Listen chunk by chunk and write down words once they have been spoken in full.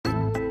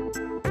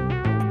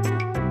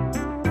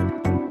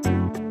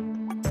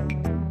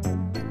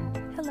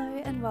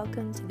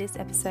this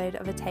episode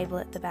of A Table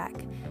at the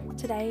Back.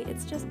 Today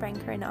it's just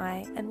Branka and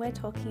I, and we're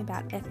talking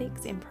about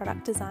ethics in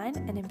product design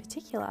and in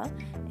particular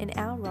in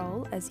our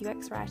role as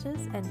UX writers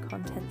and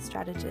content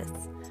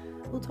strategists.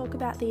 We'll talk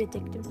about the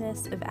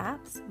addictiveness of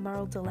apps,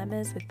 moral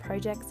dilemmas with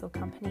projects or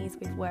companies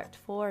we've worked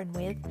for and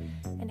with,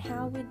 and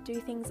how we'd do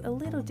things a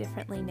little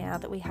differently now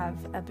that we have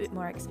a bit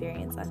more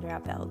experience under our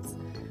belts.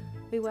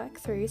 We work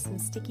through some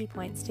sticky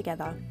points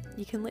together.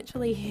 You can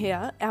literally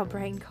hear our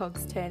brain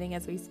cogs turning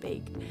as we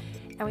speak,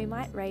 and we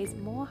might raise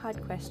more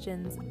hard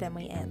questions than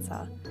we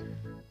answer.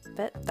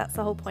 But that's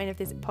the whole point of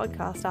this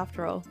podcast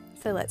after all,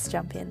 so let's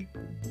jump in.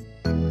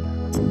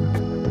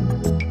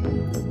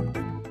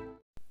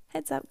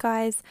 Heads up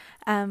guys,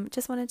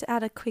 just wanted to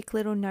add a quick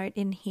little note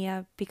in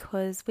here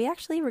because we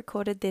actually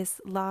recorded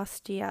this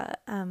last year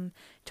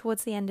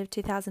towards the end of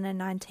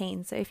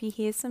 2019. So if you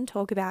hear some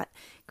talk about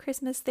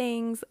Christmas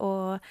things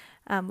or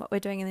what we're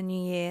doing in the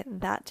new year,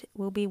 that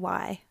will be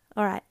why.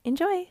 All right,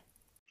 enjoy.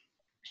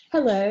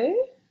 Hello.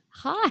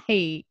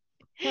 Hi.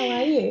 How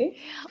are you?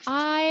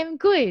 I'm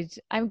good.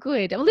 I'm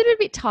a little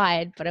bit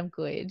tired, but I'm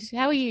good.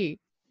 How are you?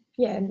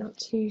 Yeah, not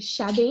too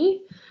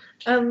shabby.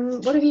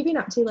 What have you been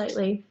up to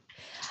lately?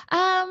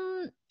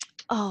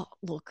 Oh,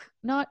 look,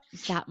 not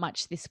that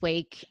much this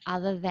week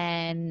other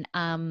than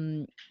I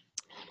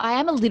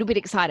am a little bit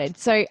excited.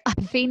 So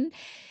I've been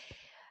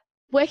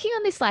working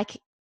on this like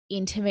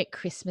intimate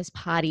Christmas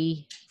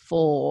party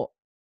for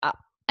I'm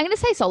going to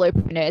say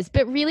solopreneurs,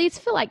 but really it's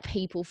for like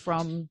people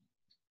from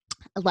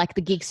like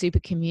the Gig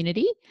Super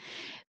community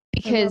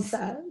because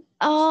I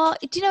love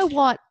that. Do you know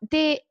what?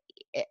 They're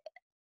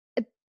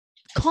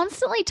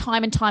constantly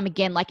time and time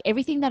again, like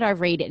everything that I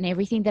read and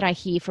everything that I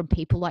hear from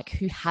people like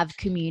who have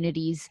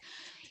communities,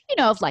 you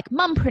know, of like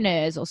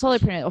mumpreneurs or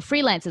solopreneurs or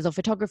freelancers or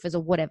photographers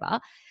or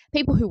whatever,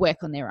 people who work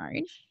on their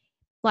own.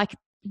 Like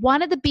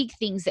one of the big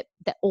things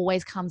that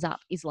always comes up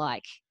is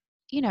like,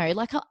 you know,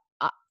 like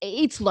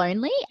it's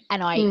lonely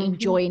and I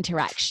enjoy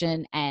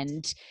interaction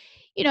and,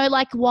 you know,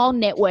 like while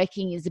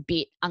networking is a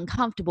bit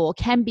uncomfortable or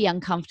can be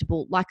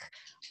uncomfortable, like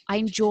I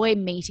enjoy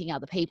meeting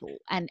other people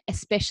and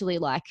especially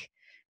like,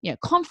 you know,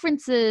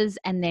 conferences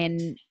and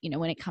then, you know,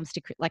 when it comes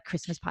to like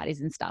Christmas parties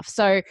and stuff.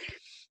 So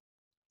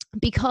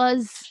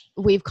because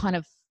we've kind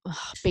of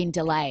been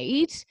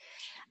delayed,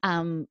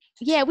 we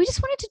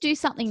just wanted to do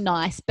something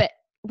nice, but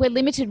we're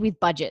limited with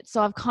budget.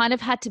 So I've kind of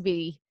had to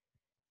be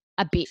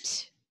a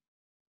bit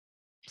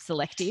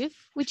selective,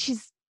 which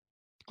is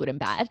good and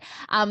bad.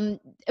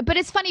 But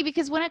it's funny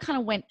because when I kind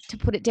of went to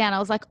put it down, I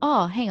was like,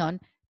 oh, hang on.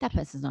 That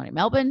person's not in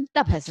Melbourne.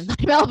 That person's not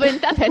in Melbourne.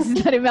 That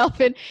person's not in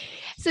Melbourne.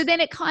 So then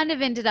it kind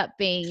of ended up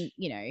being,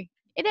 you know,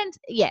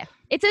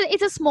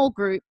 it's a small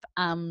group,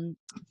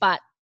 but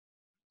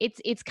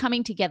it's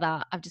coming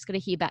together. I've just got to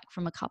hear back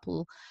from a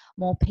couple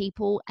more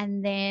people,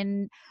 and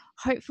then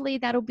hopefully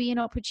that'll be an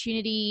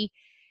opportunity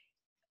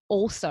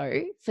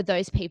also for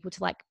those people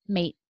to like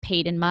meet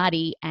Pete and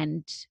Marty,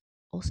 and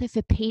also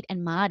for Pete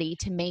and Marty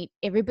to meet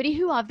everybody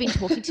who I've been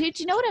talking to.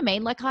 Do you know what I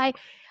mean? Like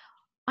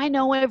I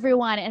know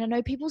everyone and I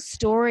know people's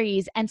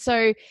stories. And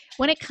so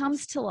when it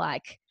comes to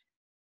like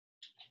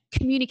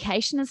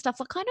communication and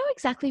stuff, like I know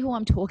exactly who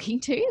I'm talking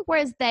to,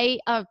 whereas they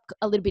are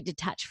a little bit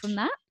detached from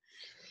that.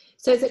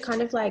 So is it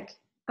kind of like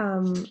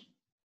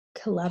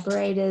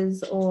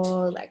collaborators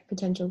or like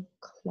potential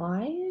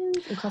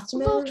clients or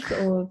customers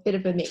or a bit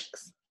of a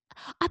mix?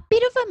 A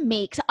bit of a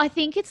mix. I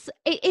think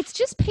it's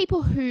just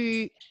people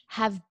who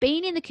have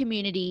been in the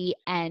community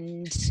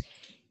and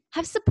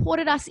have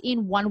supported us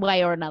in one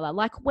way or another.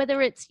 Like whether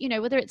it's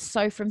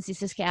So from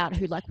Sister Scout,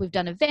 who like we've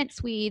done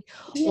events with,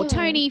 or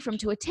Tony from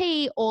To a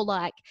T, or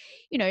like,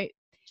 you know,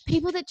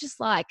 people that just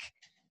like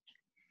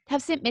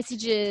have sent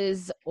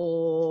messages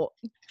or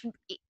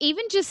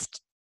even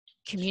just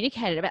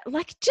communicated about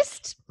like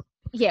just,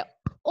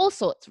 all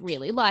sorts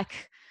really.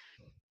 Like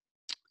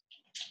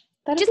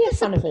That'd just be a the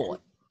fun support.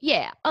 event.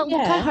 Yeah. Look,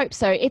 I hope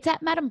so. It's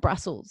at Madame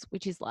Brussels,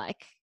 which is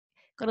like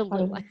got a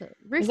little like a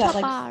rooftop is that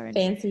like bar and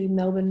fancy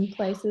Melbourne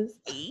places?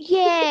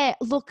 Yeah,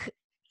 look,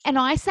 and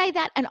I say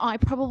that and I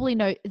probably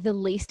know the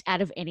least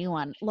out of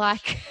anyone.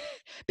 Like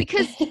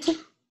because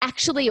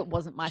actually it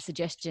wasn't my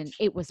suggestion,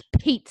 it was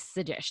Pete's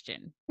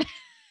suggestion.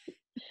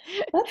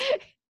 That's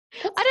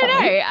I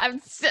don't know.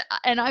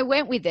 And I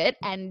went with it,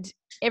 and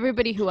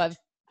everybody who I've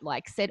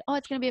like said, oh,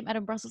 it's going to be at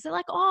Madame Brussels, they're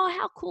like, oh,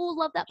 how cool,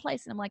 love that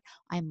place. And I'm like,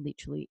 I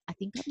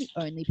think I'm the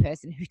only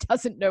person who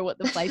doesn't know what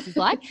the place is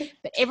like,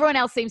 but everyone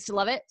else seems to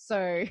love it.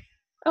 So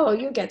Oh,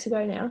 you'll get to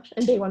go now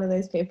and be one of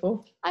those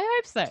people. I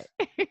hope so.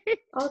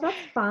 Oh, that's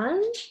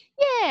fun.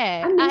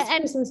 Yeah. I miss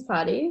Christmas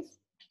parties.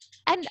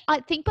 And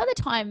I think by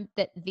the time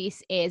that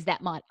this airs,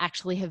 that might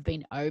actually have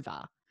been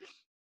over.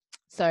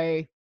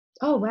 So.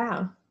 Oh,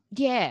 wow.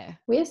 Yeah.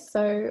 We're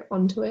so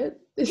onto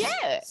it this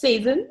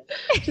season.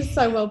 Just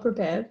so well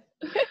prepared.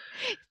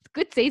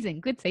 Good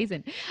season.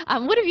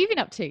 What have you been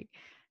up to?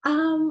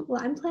 Well,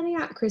 I'm planning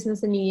out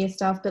Christmas and New Year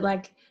stuff, but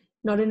like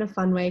not in a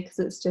fun way because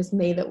it's just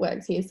me that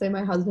works here. So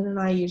my husband and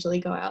I usually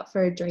go out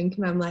for a drink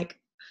and I'm like,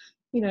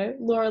 you know,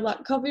 Laura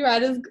Luck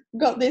copywriter's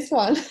got this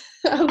one.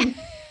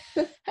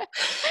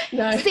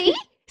 No.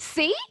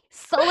 See?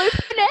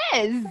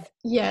 Solopreneurs.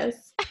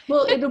 Yes.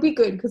 Well, it'll be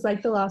good because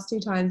like the last 2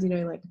 times,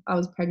 like I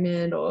was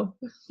pregnant or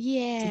had a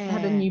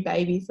Yeah. new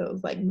baby, so it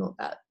was like not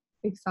that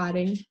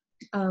exciting.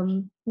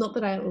 Not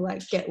that I will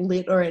like get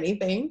lit or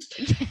anything.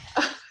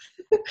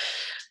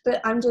 But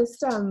I'm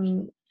just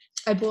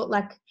I bought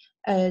like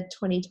a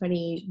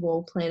 2020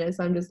 wall planner,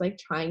 so I'm just like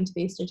trying to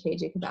be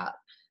strategic about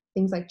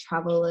things like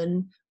travel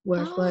and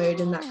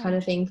workload and that kind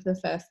of thing for the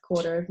first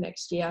quarter of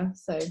next year.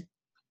 So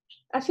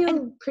I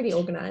feel pretty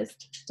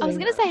organized. I was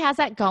going to say, how's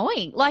that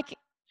going? Like,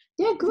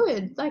 yeah,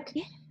 good. Like,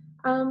 yeah.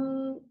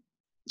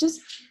 Just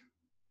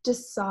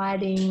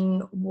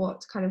deciding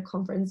what kind of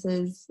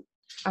conferences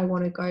I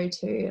want to go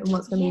to and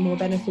what's going to be more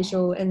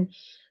beneficial and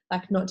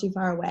like not too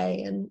far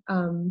away, and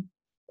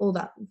all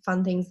that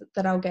fun things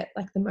that I'll get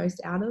like the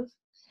most out of.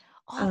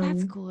 Oh,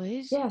 that's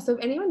good. Yeah, so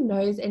if anyone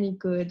knows any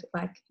good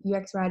like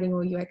UX writing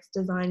or UX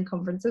design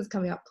conferences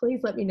coming up,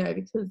 please let me know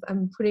because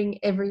I'm putting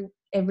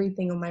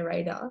everything on my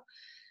radar.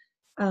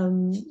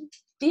 But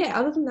yeah,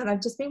 other than that,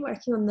 I've just been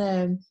working on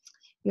the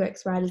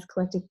UX Writers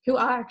Collective, who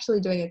are actually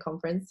doing a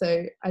conference,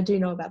 so I do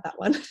know about that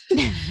one.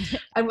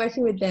 I'm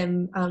working with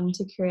them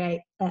to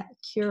curate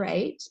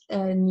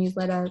a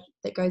newsletter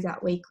that goes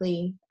out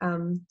weekly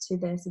to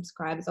their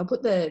subscribers. I'll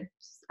put the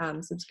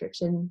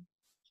subscription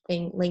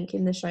link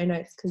in the show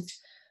notes because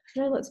I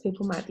know lots of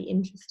people might be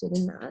interested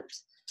in that.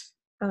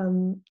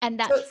 And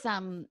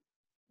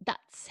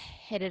that's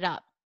headed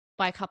up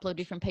by a couple of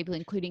different people,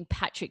 including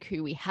Patrick,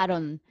 who we had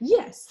on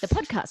the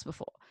podcast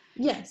before.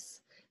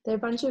 Yes. They're a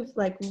bunch of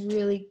like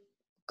really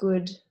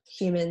good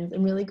humans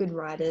and really good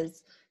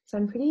writers. So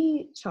I'm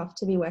pretty chuffed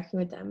to be working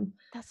with them.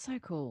 That's so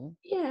cool.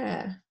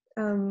 Yeah.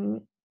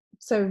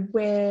 So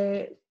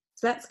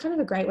that's kind of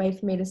a great way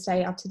for me to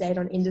stay up to date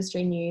on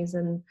industry news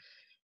and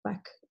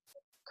like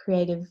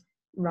creative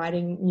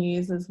writing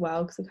news as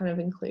well, because we kind of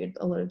include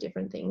a lot of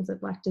different things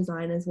like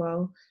design as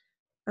well.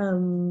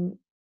 And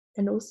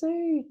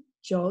also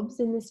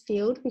jobs in this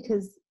field,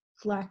 because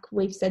like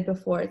we've said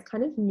before, it's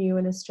kind of new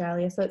in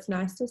Australia, so it's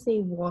nice to see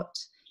what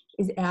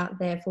is out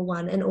there for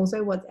one, and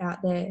also what's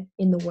out there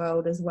in the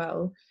world as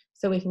well,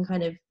 so we can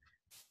kind of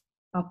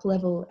up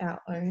level our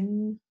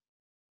own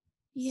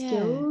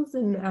skills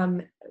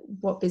and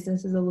what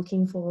businesses are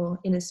looking for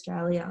in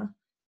Australia.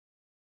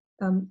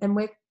 And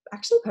we're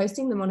actually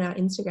posting them on our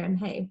Instagram.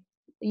 Hey,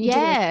 you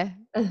did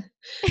a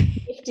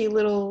nifty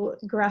little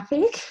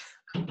graphic.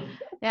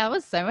 Yeah, it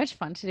was so much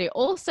fun to do.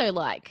 Also,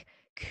 like,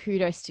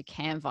 kudos to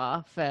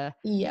Canva for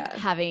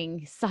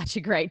having such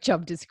a great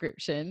job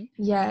description.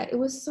 Yeah, it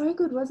was so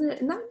good, wasn't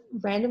it? And that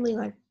randomly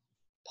like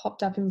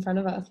popped up in front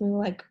of us and we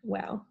were like,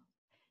 wow.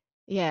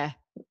 Yeah.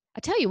 I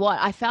tell you what,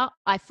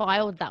 I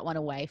filed that one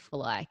away for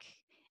like,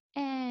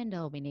 and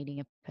I'll be needing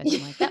a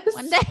person like that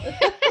one day.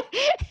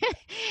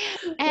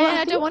 And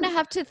I don't want to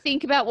have to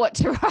think about what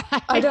to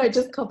write. I don't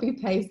just copy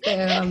paste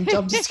their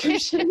job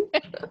description.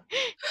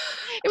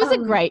 It was a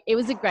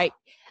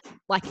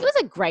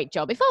great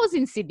job. If I was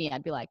in Sydney,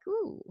 I'd be like,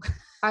 ooh.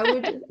 I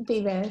would be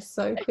there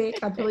so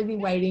quick. I'd probably be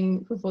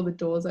waiting before the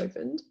doors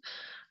opened.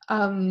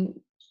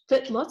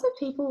 But lots of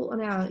people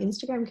on our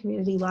Instagram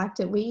community liked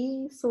it.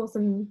 We saw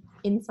some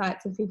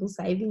insights of people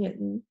saving it.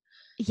 And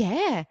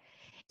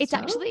it's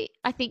actually,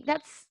 I think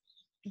that's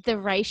the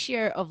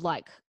ratio of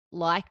like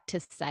to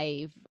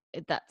save.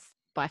 That's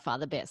by far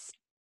the best.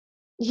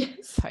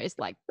 Yes. Post,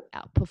 like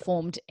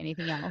outperformed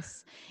anything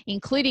else,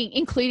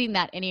 including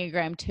that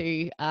Enneagram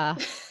 2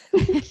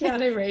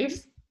 Keanu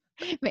Reeves.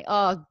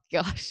 Oh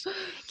gosh.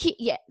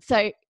 Yeah,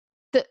 so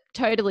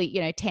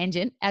totally,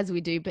 tangent as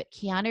we do, but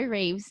Keanu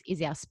Reeves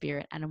is our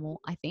spirit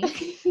animal, I think.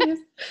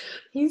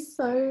 He's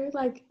so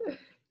like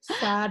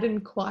sad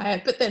and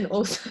quiet, but then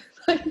also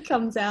like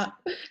comes out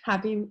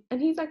happy,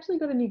 and he's actually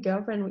got a new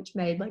girlfriend, which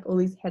made like all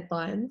these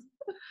headlines.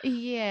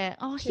 Yeah.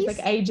 Oh, he's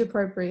like age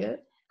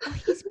appropriate. Oh,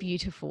 he's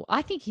beautiful.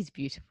 I think he's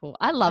beautiful.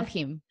 I love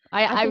him.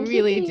 I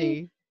really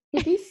do.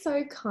 He'd be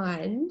so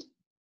kind.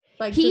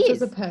 Like he just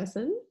is. as a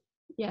person.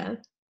 Yeah.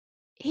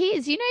 He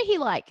is. He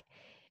like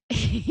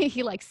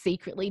he like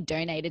secretly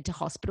donated to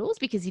hospitals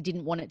because he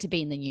didn't want it to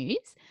be in the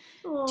news.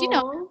 Aww. Do you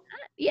know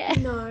that? Yeah.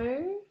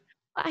 No.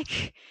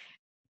 Like,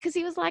 because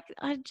he was like,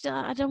 I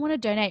don't want to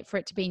donate for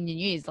it to be in the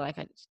news. Like,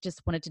 I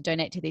just wanted to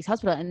donate to these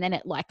hospitals. And then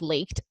it like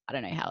leaked. I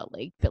don't know how it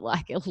leaked, but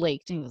like it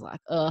leaked and he was like,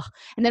 ugh.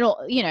 And then,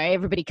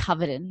 everybody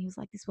covered it. And he was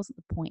like, this wasn't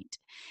the point.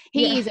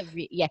 He's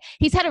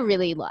had a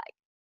really like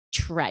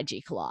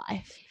tragic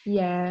life.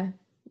 Yeah.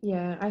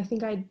 Yeah. I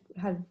think I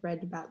had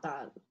read about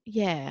that.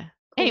 Yeah.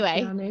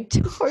 Anyway,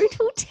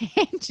 total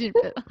tangent,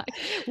 but like,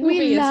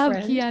 we love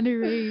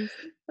Keanu Reeves.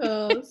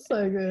 Oh,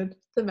 so good.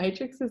 The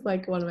Matrix is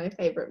like one of my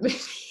favorite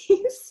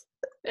movies.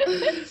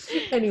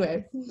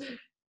 Anyway,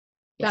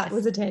 that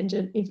was a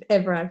tangent if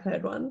ever I've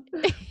heard one.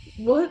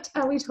 What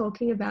are we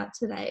talking about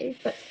today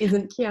that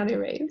isn't Keanu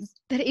Reeves?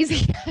 That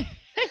is,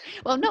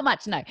 well, not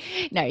much. No,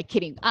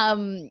 kidding.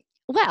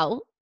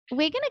 Well,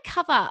 we're going to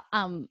cover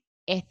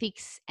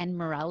ethics and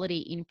morality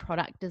in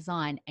product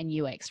design and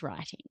UX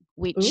writing,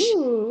 which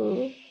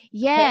Ooh,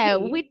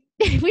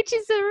 which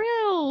is a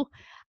real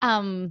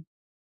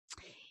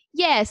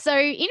Yeah. So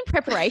in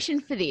preparation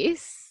for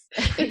this,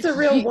 It's a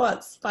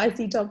real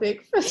spicy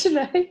topic for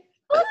today.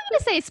 I wasn't going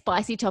to say a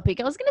spicy topic.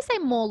 I was going to say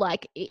more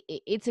like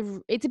it's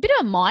a bit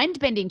of a mind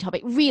bending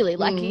topic, really.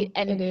 Like,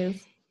 and it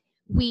is.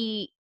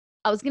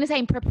 I was going to say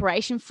in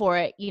preparation for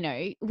it,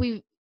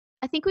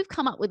 I think we've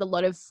come up with a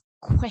lot of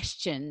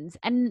questions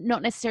and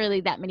not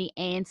necessarily that many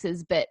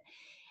answers, but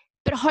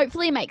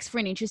hopefully it makes for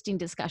an interesting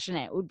discussion.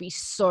 It would be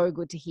so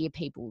good to hear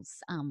people's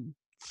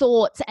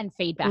thoughts and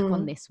feedback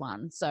on this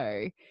one.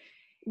 So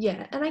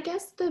yeah, and I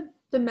guess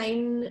the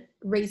main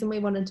reason we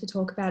wanted to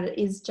talk about it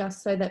is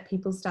just so that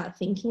people start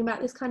thinking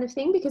about this kind of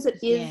thing, because it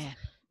is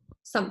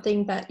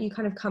something that you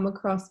kind of come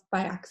across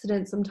by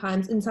accident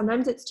sometimes, and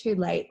sometimes it's too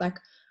late. Like,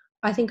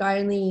 I think I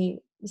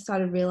only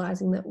started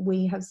realizing that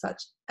we have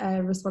such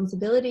a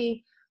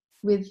responsibility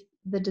with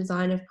the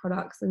design of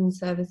products and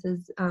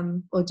services,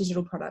 or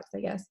digital products,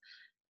 I guess,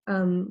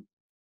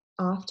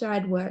 after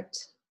I'd worked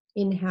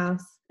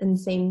in-house and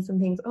seen some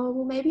things. Oh,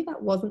 well, maybe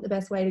that wasn't the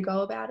best way to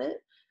go about it.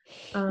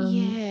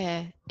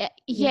 Yeah.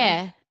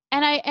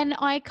 And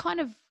I kind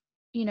of,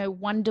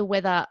 wonder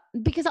whether,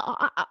 because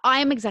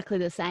I am exactly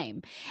the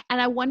same, and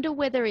I wonder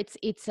whether it's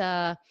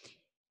at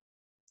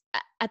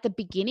the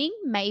beginning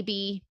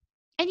maybe,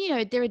 and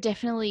there are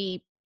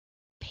definitely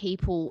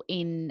people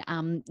in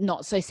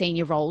not so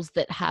senior roles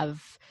that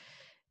have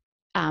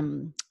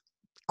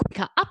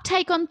quicker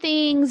uptake on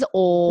things,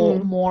 or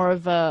more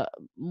of a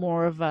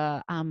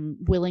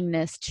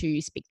willingness to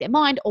speak their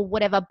mind or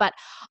whatever. But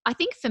I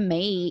think for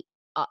me,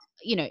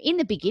 in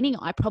the beginning,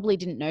 I probably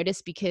didn't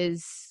notice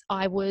because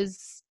I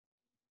was,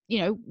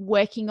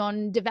 working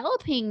on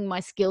developing my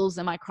skills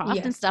and my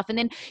craft and stuff. And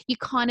then you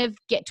kind of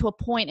get to a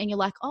point and you're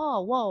like,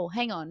 oh, whoa,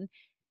 hang on.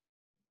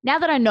 Now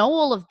that I know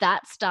all of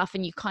that stuff,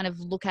 and you kind of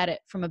look at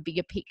it from a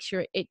bigger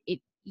picture,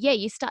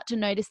 you start to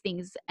notice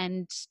things,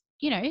 and,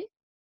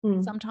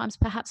 sometimes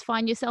perhaps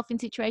find yourself in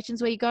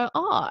situations where you go,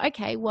 oh,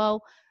 okay,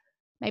 well,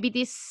 maybe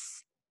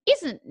this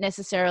isn't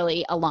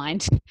necessarily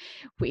aligned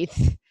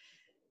with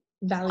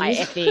values,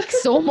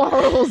 ethics or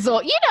morals,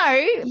 or,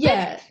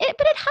 yeah.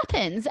 But it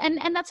happens,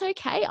 and that's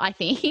okay, I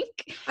think.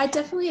 I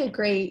definitely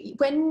agree.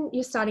 When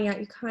you're starting out,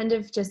 you're kind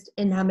of just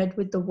enamored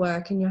with the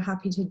work, and you're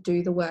happy to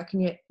do the work,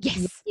 and you're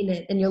in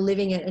it and you're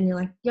living it, and you're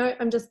like,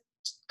 I'm just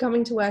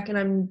coming to work and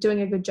I'm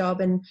doing a good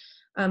job, and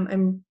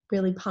I'm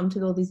really pumped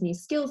with all these new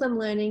skills I'm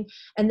learning.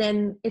 And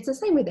then it's the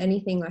same with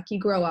anything. Like, you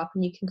grow up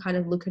and you can kind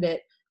of look at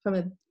it from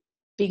a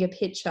bigger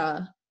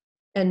picture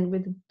and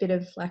with a bit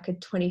of like a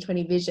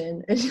 2020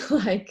 vision, and you're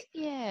like,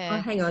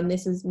 oh, hang on,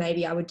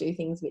 maybe I would do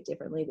things a bit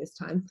differently this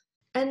time.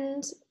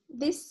 And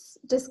this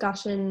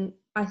discussion,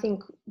 I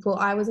think,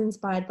 I was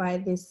inspired by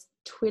this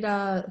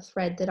Twitter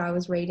thread that I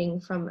was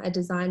reading from a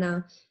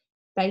designer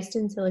based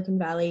in Silicon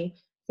Valley. I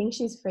think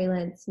she's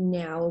freelance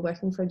now, or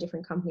working for a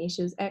different company.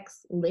 She was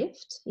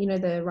ex-Lyft,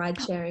 the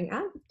ride sharing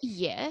app.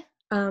 Yeah.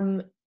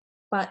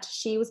 But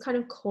she was kind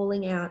of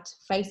calling out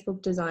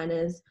Facebook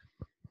designers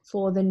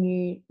for the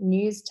new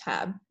news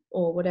tab,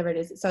 or whatever it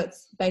is. So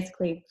it's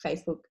basically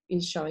Facebook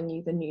is showing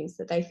you the news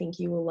that they think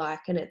you will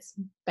like, and it's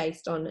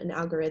based on an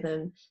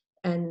algorithm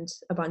and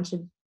a bunch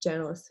of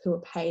journalists who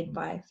are paid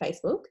by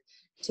Facebook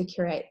to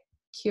curate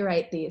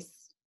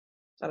this,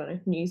 I don't know,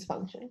 news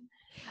function.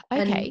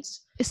 Okay.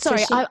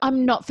 Sorry,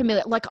 I'm not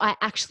familiar. Like, I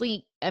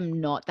actually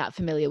am not that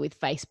familiar with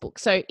Facebook.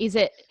 So is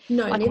it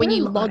like when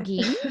you log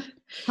in?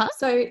 Huh?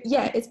 So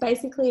yeah, it's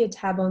basically a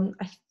tab on,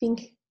 I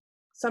think,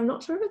 so I'm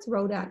not sure if it's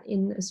rolled out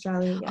in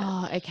Australia yet.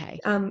 Oh, okay.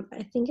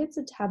 I think it's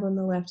a tab on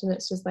the left, and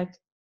it's just like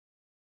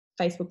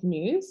Facebook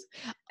News,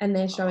 and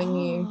they're showing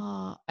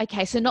you.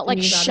 Okay, so not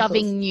like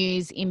shoving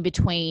news in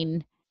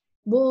between.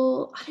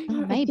 Well, I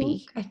don't know.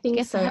 Maybe. I think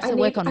guess so. I have to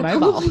work on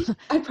mobile.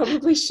 I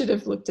probably should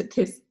have looked at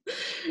this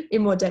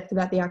in more depth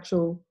about the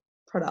actual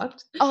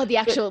product. Oh, the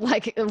actual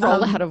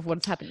rollout of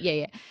what's happened.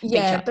 Yeah.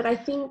 Yeah, but I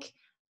think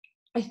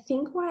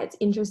why it's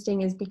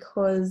interesting is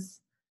because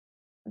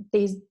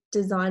these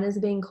designers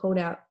are being called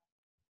out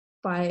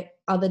by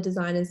other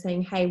designers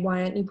saying, hey,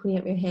 why aren't you putting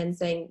up your hand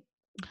saying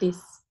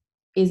this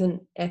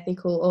isn't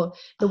ethical, or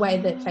the way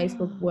that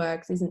Facebook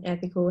works isn't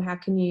ethical? How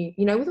can you,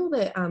 with all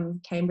the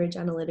Cambridge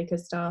Analytica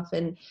stuff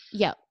and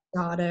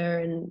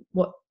data, and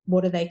what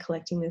are they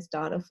collecting this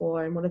data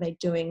for, and what are they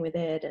doing with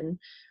it, and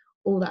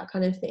all that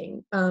kind of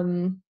thing.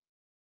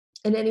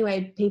 And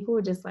anyway, people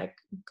were just like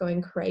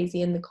going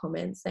crazy in the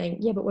comments saying,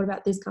 yeah, but what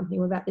about this company?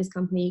 What about this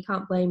company? You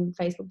can't blame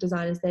Facebook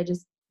designers. They're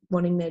just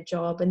wanting their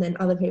job. And then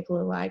other people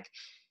are like,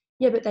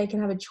 yeah, but they can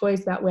have a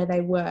choice about where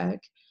they work.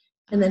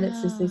 And then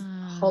it's just this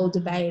whole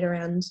debate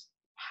around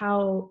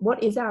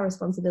what is our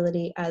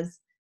responsibility as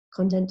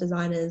content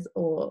designers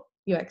or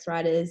UX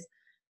writers,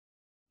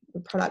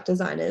 product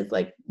designers,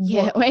 like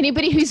or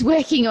anybody who's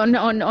working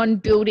on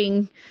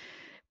building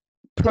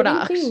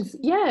products. Things,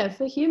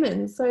 for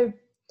humans. So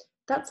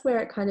that's where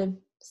it kind of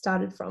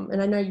started from.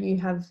 And I know you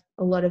have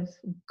a lot of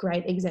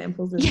great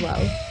examples as well.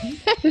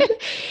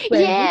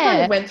 Where you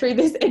kind of went through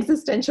this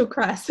existential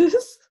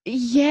crisis.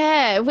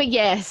 Yeah, well,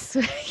 yes,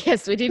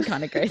 we did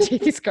kind of go through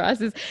this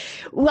crisis.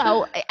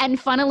 Well, and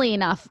funnily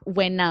enough,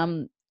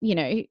 when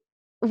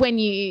when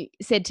you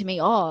said to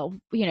me, oh,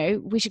 you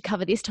know, we should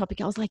cover this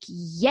topic, I was like,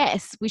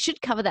 yes, we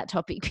should cover that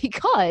topic,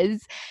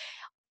 because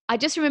I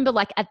just remember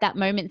like at that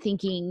moment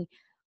thinking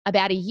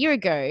about a year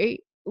ago,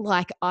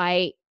 like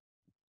I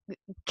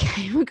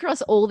came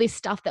across all this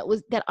stuff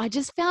that I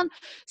just found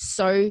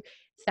so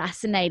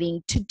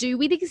fascinating to do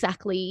with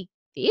exactly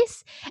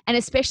this. And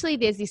especially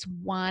there's this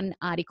one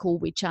article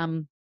which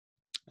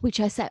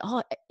I say,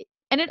 oh,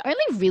 and it only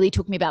really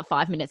took me about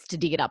 5 minutes to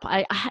dig it up.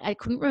 I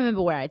couldn't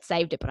remember where I'd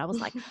saved it, but I was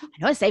like, I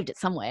know I saved it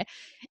somewhere.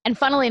 And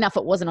funnily enough,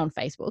 it wasn't on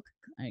Facebook.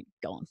 I don't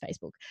go on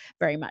Facebook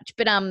very much.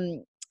 But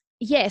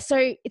yeah,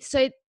 so it's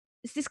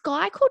this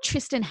guy called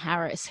Tristan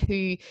Harris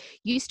who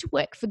used to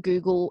work for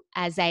Google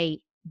as a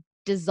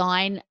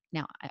design,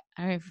 now I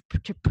don't know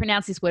if to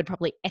pronounce this word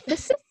properly,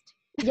 ethicist?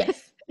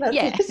 Yes, that's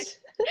Yeah. it.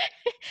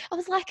 I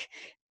was like,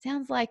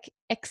 sounds like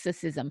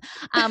exorcism.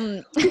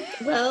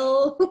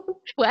 Well,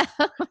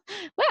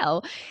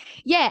 well,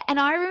 yeah. And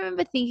I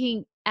remember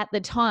thinking at the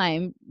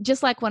time,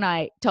 just like when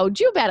I told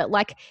you about it,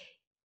 like,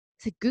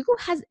 so Google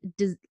has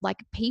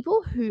like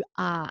people who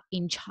are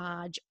in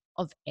charge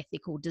of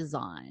ethical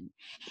design.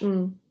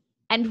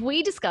 And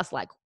we discussed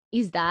like,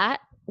 was that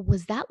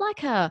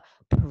like a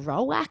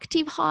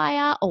proactive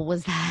hire, or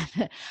was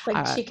that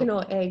like chicken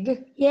or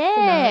egg?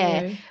 Yeah,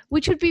 scenario.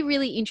 which would be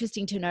really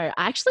interesting to know.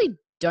 I actually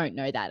don't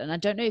know that, and I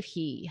don't know if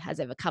he has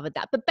ever covered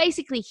that. But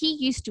basically, he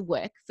used to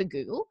work for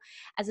Google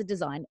as a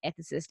design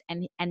ethicist,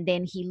 and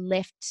then he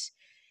left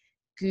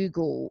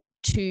Google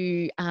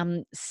to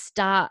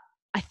start.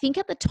 I think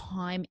at the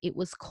time it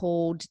was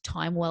called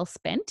Time Well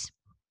Spent,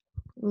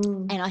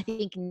 and I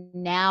think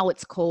now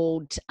it's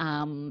called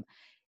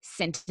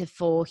Center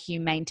for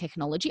Humane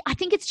Technology. I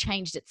think it's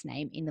changed its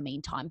name in the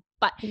meantime,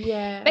 but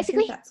Yeah,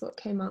 basically I think that's what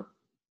came up.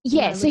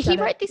 yeah, so he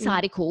wrote this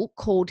article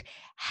called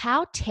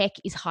How Tech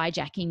is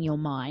Hijacking Your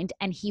Mind,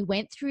 and he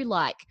went through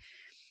like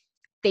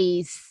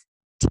these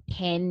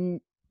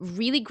 10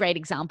 really great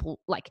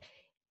example, like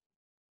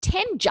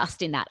 10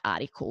 just in that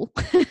article.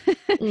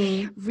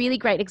 Really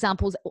great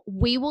examples.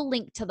 We will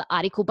link to the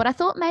article, but I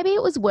thought maybe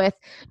it was worth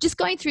just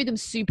going through them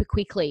super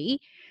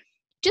quickly,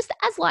 just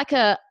as like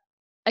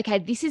okay,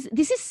 this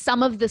is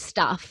some of the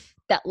stuff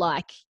that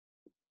like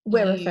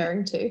we're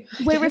referring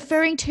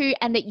to,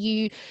 and that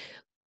you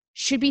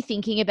should be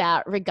thinking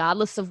about,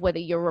 regardless of whether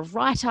you're a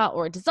writer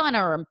or a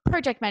designer or a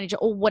project manager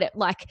or whatever.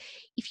 Like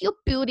if you're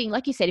building,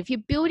 like you said, if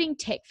you're building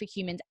tech for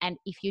humans, and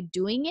if you're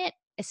doing it,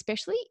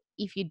 especially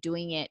if you're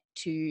doing it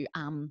to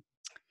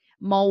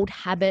mold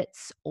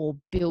habits or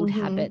build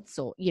habits,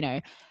 or, you know,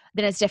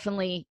 then it's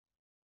definitely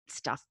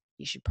stuff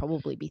you should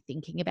probably be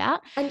thinking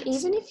about. And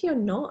even if you're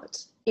not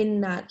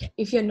in that,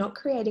 if you're not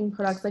creating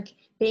products, like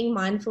being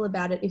mindful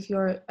about it if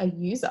you're a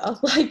user,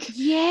 like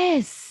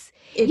yes,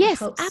 it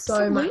helps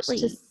absolutely. so much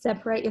to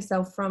separate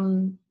yourself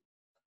from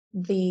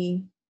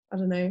the, I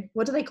don't know,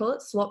 what do they call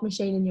it? Slot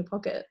machine in your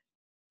pocket.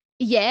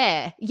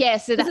 Yeah.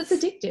 So that's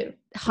it's addictive.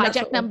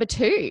 Hijack number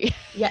 2.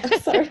 Yeah,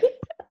 sorry.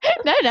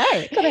 No.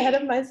 Got ahead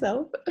of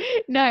myself.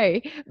 No.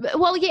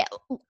 Well, yeah,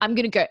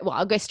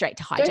 I'll go straight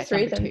to hijack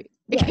number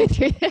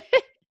 2. Yeah.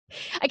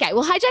 Okay,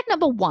 well, hijack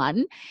number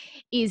 1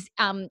 is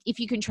if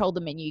you control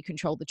the menu, you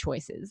control the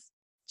choices.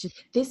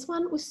 This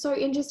one was so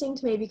interesting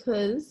to me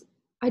because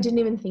I didn't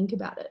even think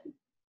about it.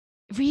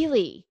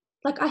 Really?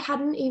 Like I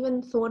hadn't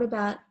even thought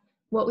about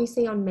what we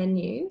see on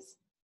menus.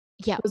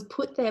 Yeah. Was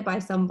put there by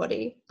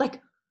somebody.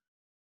 Like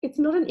it's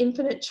not an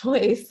infinite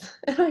choice.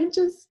 And I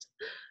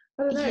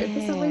don't know,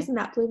 for some reason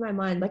that blew my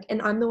mind. Like,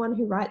 and I'm the one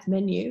who writes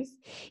menus.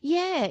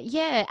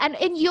 Yeah.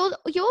 And you're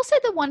also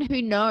the one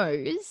who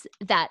knows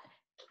that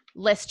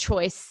less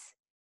choice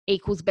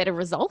equals better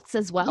results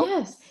as well.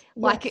 Yes.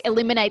 Like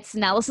eliminates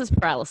analysis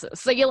paralysis.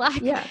 So you're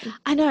like, yeah.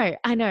 I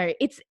know.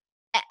 It's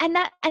and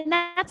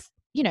that's,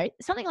 you know,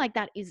 something like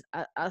that is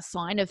a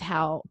sign of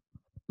how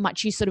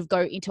much you sort of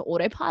go into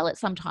autopilot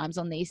sometimes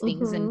on these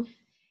things and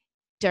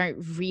don't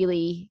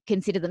really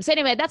consider them. So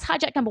anyway, that's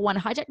hijack number 1.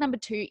 Hijack number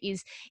 2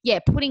 is,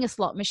 putting a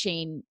slot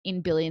machine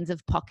in billions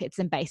of pockets,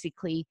 and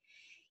basically,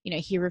 you know,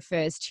 he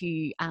refers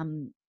to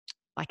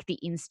like the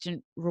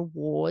instant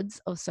rewards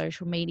of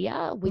social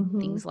media with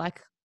things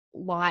like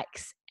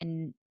likes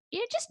and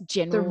just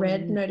general the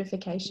red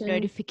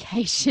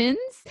notifications.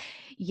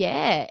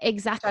 Yeah,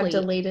 exactly. I've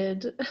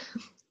deleted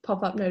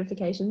pop-up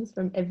notifications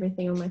from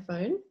everything on my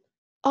phone.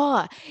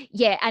 Oh,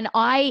 yeah, and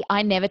I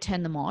never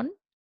turn them on,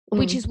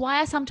 which is why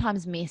I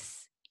sometimes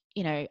miss,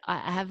 you know, I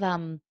have I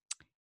don't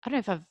know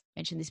if I've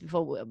mentioned this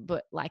before,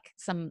 but like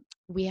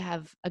we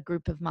have a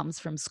group of mums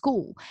from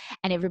school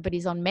and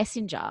everybody's on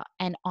Messenger,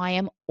 and I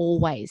am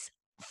always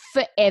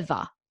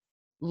forever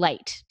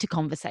late to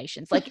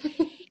conversations. Like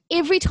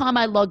every time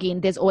I log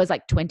in, there's always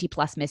like 20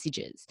 plus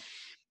messages,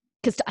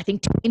 because I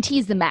think 20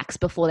 is the max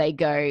before they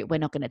go, we're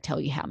not going to tell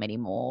you how many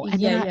more.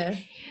 And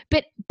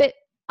but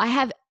I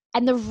have,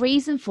 and the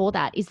reason for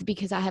that is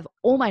because I have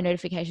all my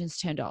notifications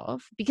turned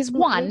off, because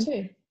one,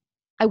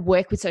 I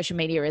work with social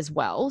media as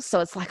well. So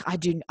it's like, I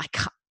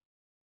can't,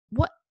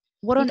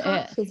 what on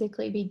earth?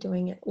 Physically be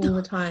doing it all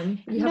the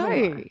time.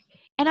 No.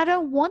 And I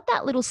don't want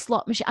that little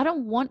slot machine. I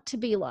don't want to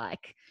be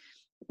like,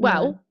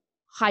 Well,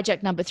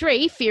 hijack number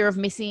 3, fear of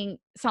missing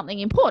something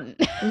important.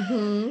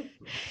 Mm-hmm.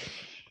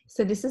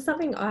 So this is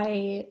something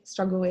I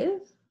struggle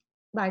with,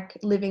 like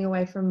living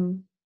away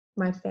from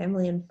my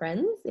family and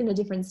friends in a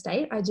different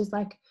state.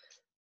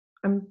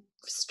 I'm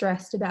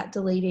stressed about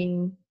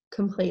deleting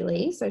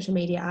completely social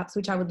media apps,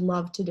 which I would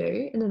love to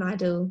do in an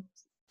ideal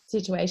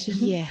situation.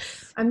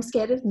 Yes. I'm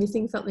scared of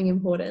missing something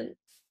important.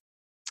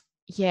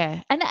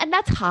 Yeah. And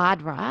that's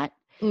hard, right?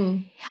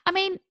 I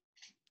mean,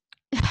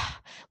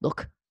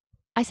 look,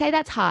 I say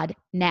that's hard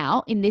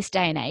now in this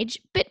day and age,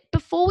 but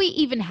before we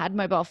even had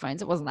mobile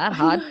phones, it wasn't that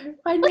hard.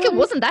 I know. Like, it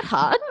wasn't that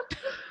hard.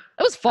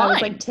 It was fine. I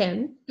was like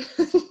 10.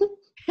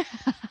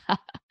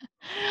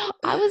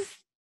 I was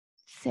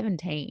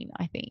 17,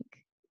 I think.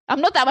 I'm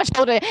not that much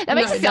older. That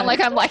makes it sound like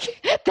I'm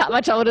like that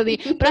much older than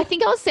you. But I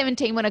think I was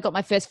 17 when I got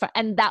my first phone.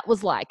 And that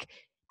was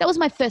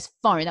my first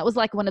phone. That was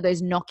like one of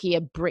those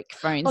Nokia brick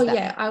phones. Oh,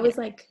 yeah. I was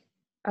like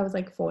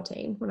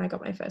 14 when I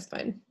got my first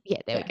phone. Yeah,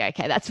 there we go.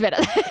 Okay, that's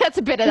better. That's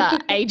a better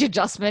age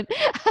adjustment.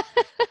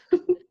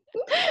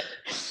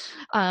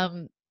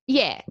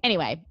 Yeah,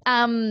 anyway.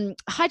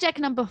 Hijack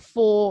number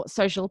 4,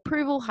 social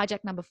approval.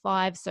 Hijack number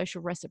 5,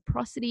 social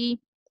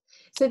reciprocity.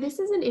 So this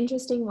is an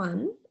interesting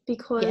one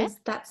because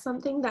that's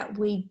something that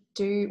we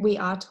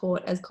are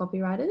taught as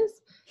copywriters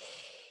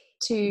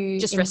to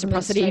just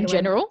reciprocity in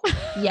general.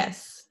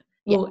 Yes.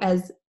 Well,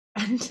 as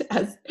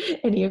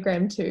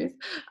Enneagram 2s.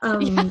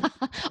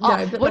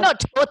 No, we're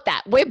not taught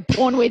that. We're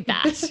born with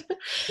that.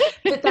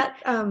 But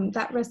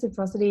that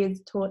reciprocity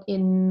is taught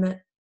in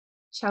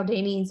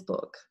Cialdini's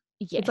book.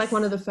 Yes. It's like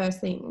one of the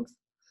first things.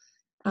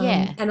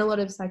 And a lot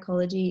of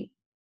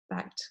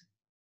psychology-backed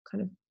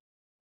kind of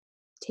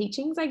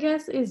teachings, I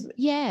guess, is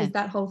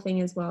that whole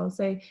thing as well.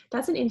 So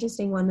that's an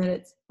interesting one, that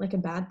it's like a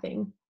bad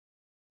thing.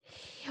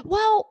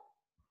 Well,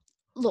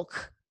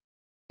 look,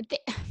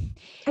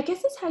 I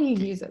guess it's how you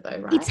use it though,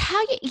 right? It's how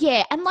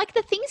you, and like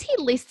the things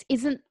he lists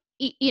isn't,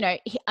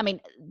 I mean,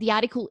 the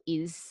article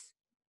is,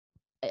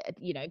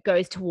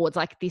 goes towards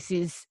like, this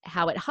is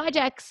how it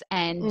hijacks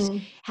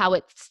and how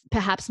it's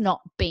perhaps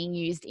not being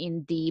used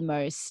in the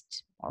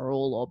most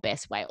moral or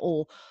best way,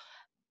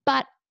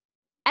 but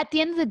at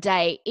the end of the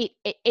day,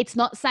 it's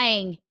not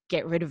saying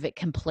get rid of it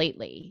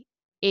completely.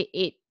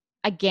 It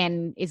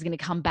again is going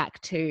to come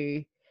back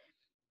to,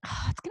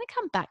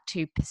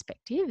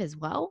 perspective as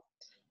well,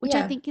 which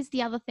I think is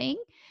the other thing.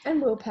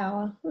 And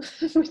willpower,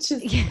 which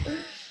is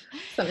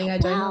something I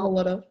don't have a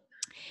lot of.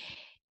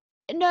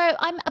 No,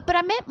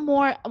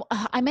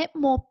 I meant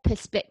more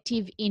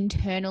perspective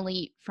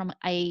internally from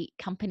a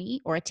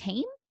company or a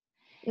team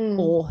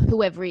or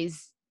whoever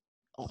is,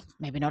 or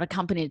maybe not a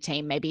company, a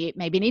team, maybe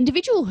an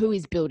individual who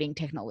is building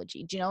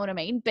technology. Do you know what I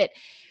mean? But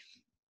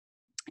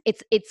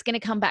it's going to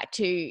come back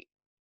to,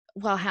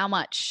 well, how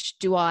much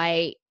do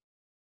I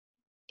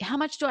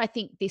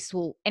think this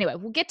will, anyway,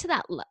 we'll get to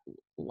that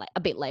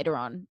a bit later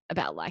on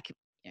about like,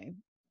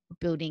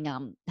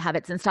 building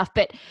habits and stuff.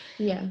 But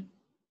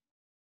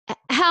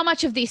how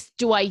much of this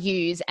do I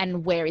use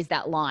and where is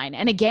that line?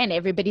 And again,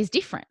 everybody's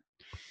different.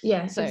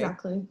 Yeah, so,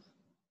 exactly.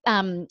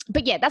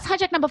 But yeah, that's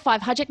hijack number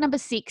 5. Hijack number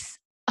 6,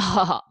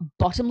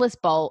 bottomless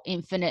bowl,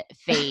 infinite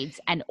feeds,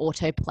 and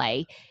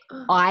autoplay.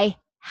 I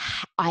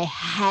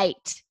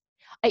hate.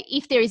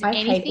 If there is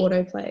anything, I hate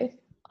autoplay.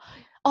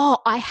 Oh,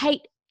 I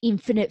hate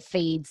infinite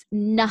feeds.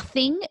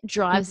 Nothing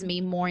drives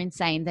me more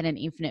insane than an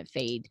infinite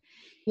feed.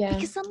 Yeah,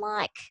 because I'm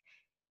like,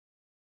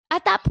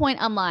 at that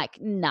point, I'm like,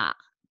 nah,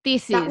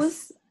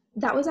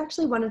 that was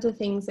actually one of the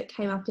things that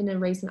came up in a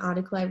recent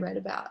article I read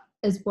about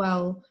as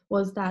well,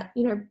 was that,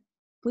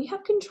 we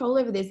have control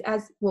over this,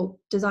 as well,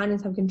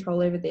 designers have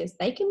control over this.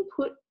 They can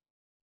put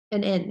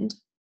an end.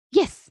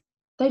 Yes.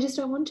 They just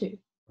don't want to.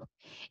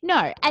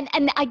 No.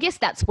 And I guess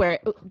that's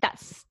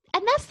that's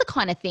the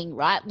kind of thing,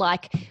 right?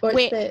 Like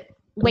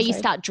where you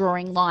start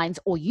drawing lines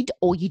or you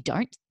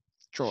don't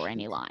draw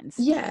any lines.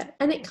 Yeah.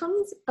 And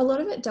a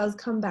lot of it does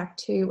come back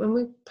to, and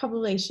we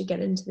probably should get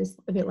into this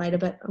a bit later,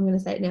 but I'm going to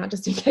say it now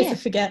just in case I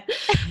forget,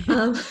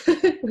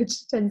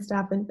 which tends to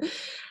happen.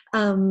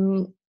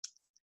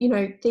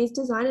 These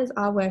designers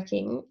are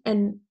working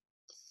and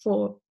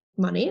for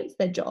money, it's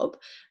their job,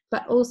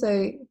 but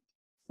also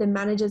the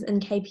managers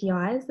and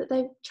KPIs that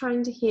they're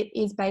trying to hit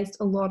is based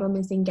a lot on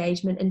this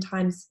engagement and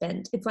time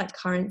spent. It's like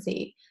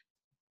currency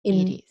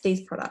in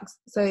these products.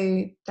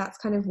 So that's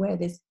kind of where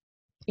this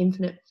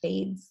infinite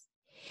feeds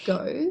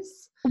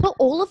goes. Well,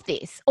 all of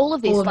this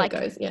like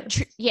goes,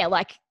 yeah.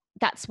 Like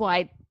that's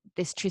why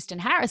this Tristan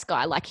Harris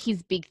guy, like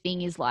his big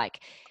thing is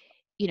like,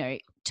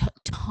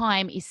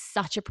 time is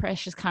such a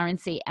precious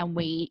currency and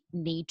we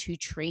need to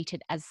treat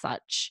it as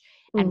such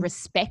and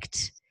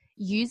respect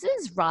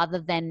users rather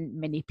than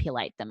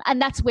manipulate them. And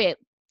that's where,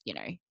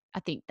 I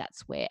think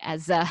that's where,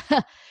 as a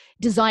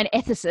design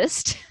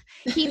ethicist,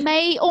 he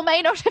may or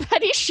may not have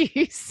had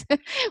issues.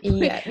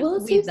 Yeah, well,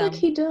 it seems like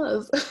he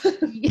does.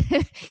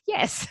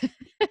 Yes.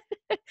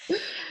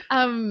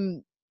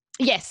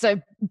 Yes, so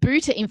boo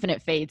to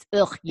infinite feeds.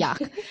 Ugh,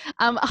 yuck.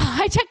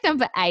 Hijack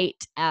number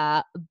 8,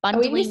 bundling. Are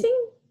we missing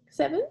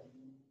 7?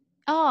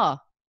 Oh,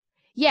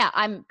 yeah,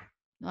 I'm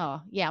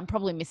Oh, yeah, I'm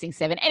probably missing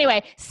 7.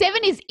 Anyway,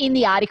 7 is in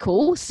the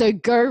article, so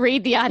go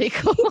read the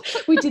article.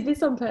 We did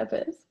this on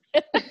purpose.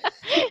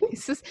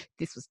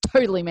 This was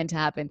totally meant to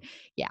happen.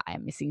 Yeah, I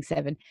am missing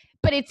 7,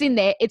 but it's in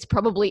there. It's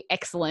probably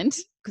excellent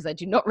because I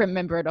do not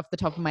remember it off the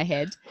top of my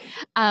head.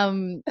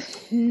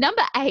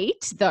 Number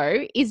 8,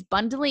 though, is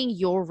bundling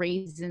your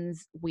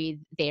reasons with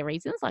their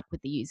reasons, like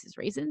with the user's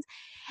reasons.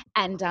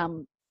 And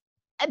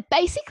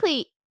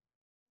basically,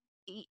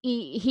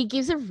 he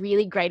gives a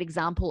really great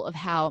example of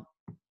how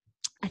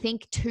I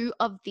think two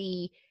of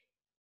the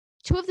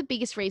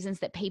biggest reasons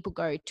that people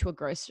go to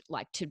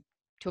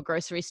a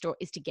grocery store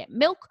is to get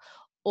milk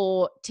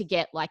or to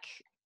get like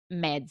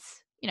meds,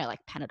 like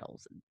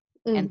Panadols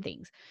and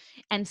things.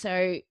 And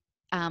so,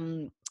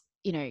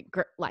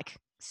 like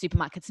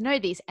supermarkets know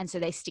this. And so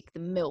they stick the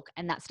milk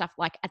and that stuff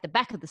like at the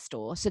back of the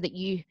store so that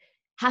you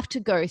have to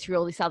go through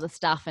all this other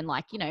stuff and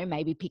like,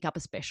 maybe pick up a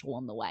special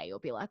on the way or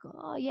be like,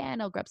 oh yeah,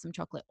 and I'll grab some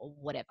chocolate or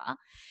whatever.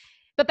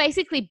 But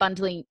basically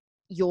bundling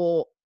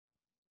your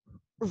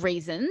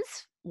reasons,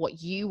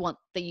 what you want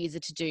the user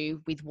to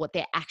do with what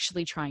they're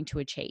actually trying to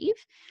achieve.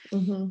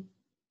 Mm-hmm.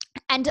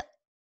 And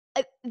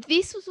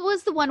this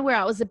was the one where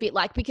I was a bit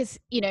like, because,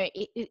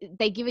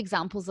 they give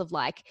examples of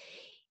like,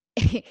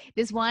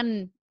 there's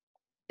one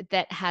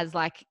that has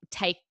like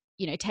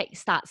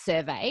start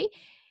survey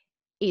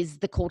is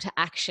the call to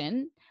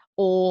action,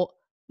 or,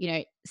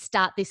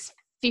 start this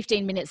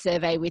 15-minute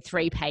survey with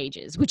 3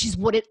 pages, which is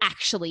what it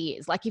actually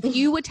is. Like if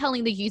you were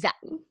telling the user,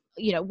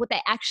 what they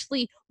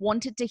actually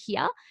wanted to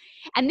hear.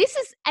 And this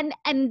is, and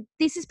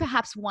this is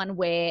perhaps one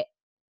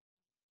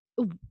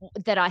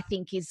that I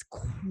think is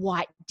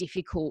quite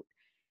difficult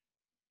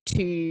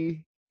to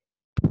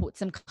put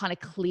some kind of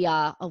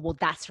clear, oh, well,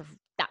 that's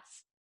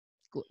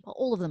good. Well,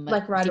 all of them are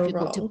like right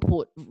difficult to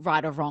put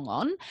right or wrong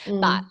on,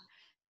 but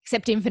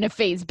except Infinite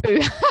Fees, boo.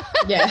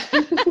 Yeah.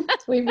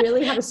 We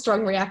really had a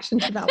strong reaction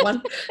to that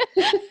one.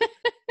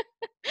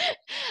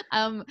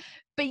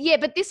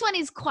 But this one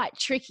is quite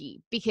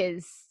tricky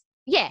because,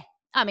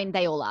 I mean,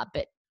 they all are.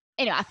 But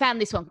anyway, I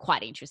found this one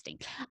quite interesting.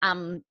 But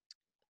I'm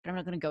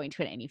not going to go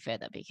into it any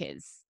further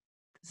because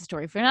it's a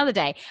story for another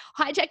day.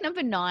 Hijack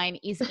number 9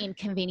 is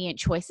inconvenient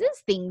choices.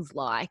 Things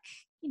like,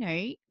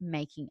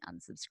 making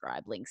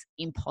unsubscribe links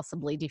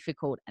impossibly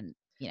difficult and,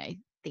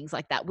 things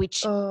like that,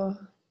 which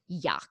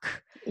yuck.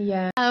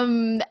 Yeah.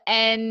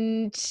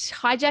 And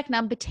hijack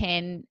number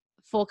 10,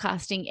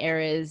 forecasting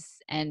errors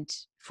and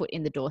foot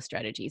in the door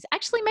strategies.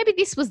 Actually, maybe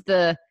this was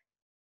the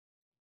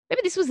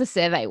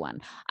survey one.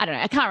 I don't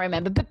know. I can't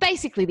remember. But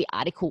basically the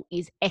article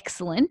is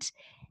excellent.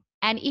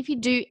 And if you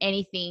do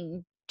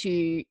anything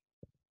to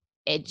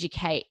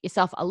educate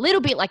yourself a little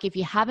bit, like if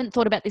you haven't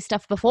thought about this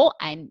stuff before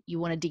and you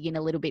want to dig in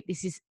a little bit,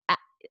 this is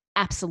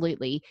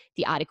absolutely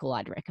the article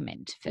I'd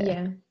recommend for.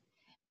 Yeah,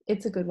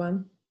 it's a good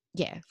one.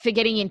 Yeah, for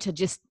getting into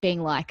just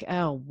being like,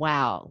 oh,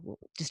 wow,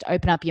 just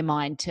open up your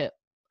mind to,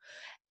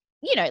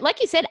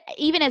 like you said,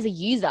 even as a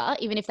user,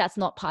 even if that's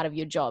not part of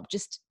your job,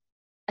 just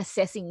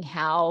assessing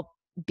how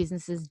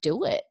businesses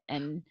do it.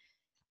 And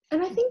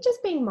I think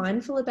just being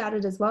mindful about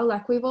it as well.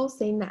 Like we've all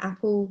seen the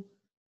Apple,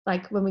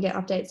 like when we get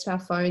updates to our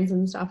phones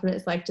and stuff, and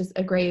it's like just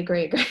agree.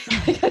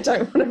 Like I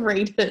don't want to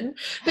read it.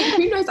 But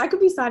who knows? I could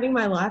be signing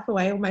my life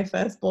away or my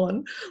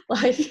firstborn.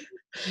 Like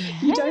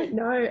you don't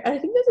know. And I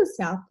think there's a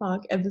South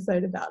Park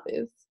episode about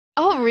this.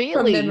 Oh, really?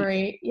 From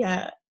memory.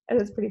 Yeah.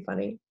 And it's pretty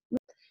funny.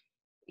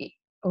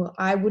 Or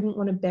I wouldn't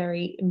want to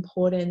bury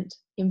important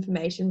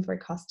information for a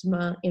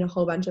customer in a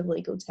whole bunch of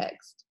legal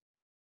text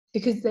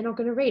because they're not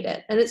going to read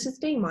it. And it's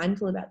just being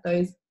mindful about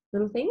those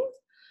little things.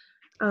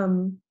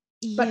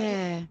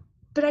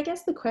 But I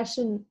guess the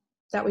question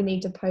that we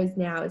need to pose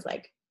now is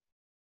like,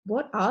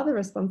 what are the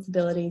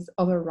responsibilities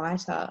of a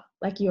writer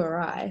like you or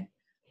I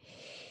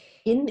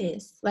in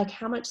this? Like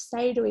how much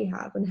say do we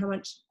have and how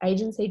much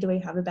agency do we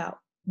have about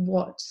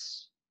what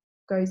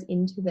goes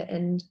into the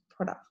end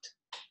product?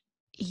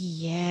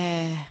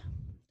 Yeah.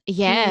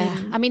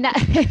 I mean,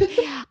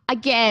 that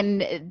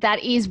again,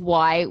 that is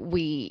why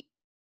we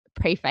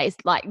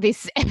prefaced like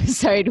this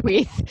episode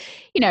with,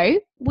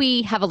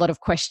 we have a lot of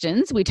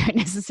questions. We don't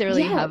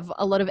necessarily have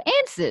a lot of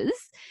answers.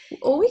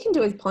 All we can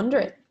do is ponder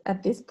it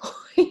at this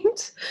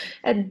point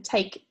and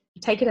take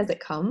it as it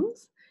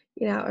comes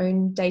in our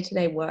own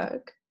day-to-day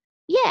work.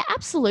 Yeah,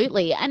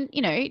 absolutely. And,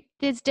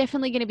 there's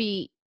definitely going to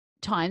be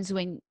times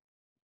when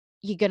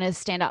you're going to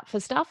stand up for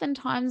stuff and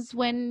times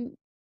when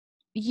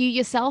you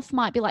yourself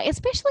might be like,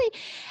 especially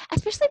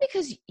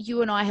because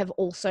you and I have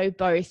also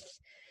both,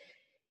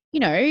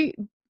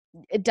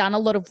 done a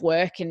lotot of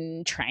work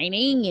and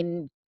training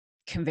in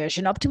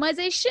conversion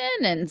optimization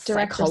and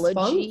direct psychology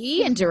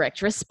response. And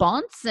direct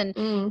response and,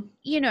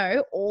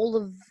 all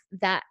of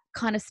that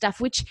kind of stuff,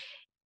 which,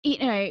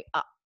 I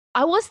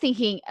was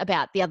thinking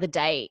about the other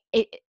day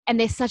and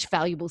there's such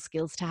valuable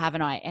skills to have.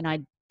 And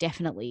I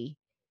definitely,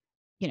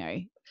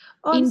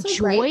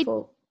 enjoyed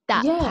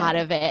that part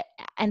of it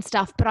and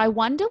stuff. But I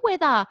wonder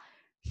whether,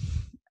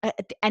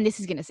 and this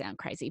is going to sound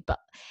crazy, but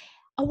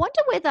I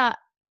wonder whether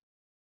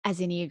as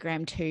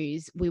Enneagram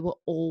 2s, we were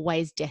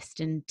always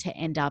destined to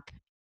end up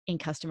in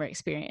customer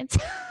experience.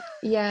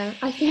 Yeah,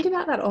 I think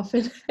about that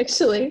often,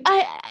 actually.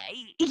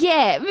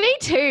 Yeah, me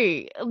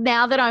too.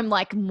 Now that I'm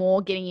like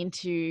more getting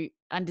into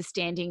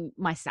understanding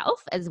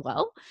myself as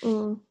well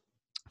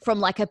from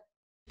like a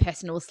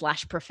personal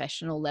 /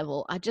 professional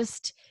level, I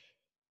just,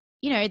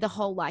 the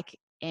whole like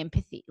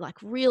empathy, like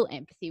real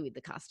empathy with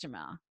the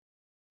customer.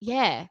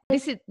 Yeah,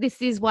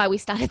 this is why we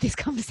started this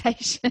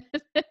conversation.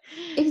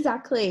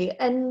 Exactly.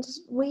 And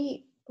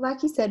we,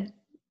 like you said,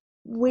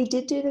 we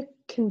did do the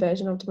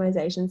conversion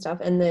optimization stuff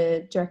and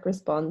the direct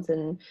response,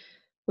 and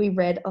we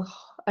read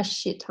a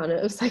shit ton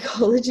of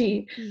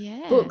psychology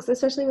books,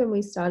 especially when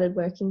we started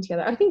working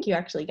together. I think you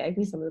actually gave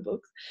me some of the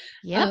books.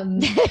 Yep.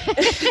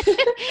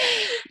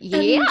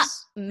 Yeah,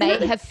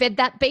 may have fed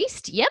that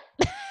beast. Yep.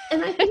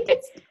 And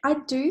I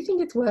do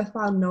think it's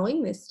worthwhile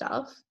knowing this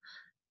stuff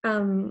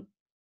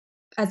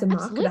as a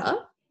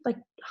marketer, like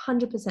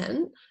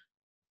 100%.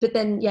 But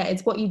then, yeah,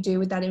 it's what you do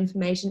with that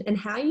information and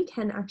how you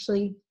can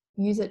actually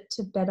use it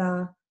to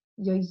better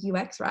your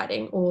UX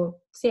writing or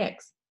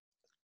CX.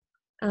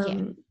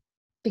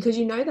 Because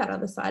you know that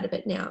other side of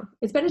it now.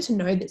 It's better to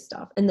know this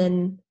stuff and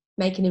then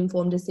make an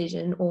informed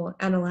decision or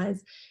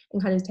analyze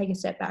and kind of take a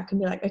step back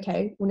and be like,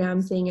 okay, well, now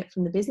I'm seeing it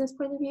from the business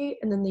point of view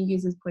and then the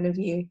user's point of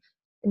view,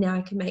 and now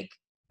I can make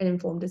an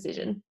informed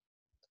decision.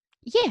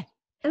 Yeah.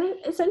 And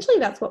essentially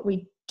that's what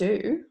we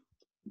do.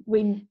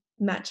 We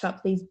match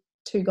up these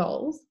two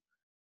goals.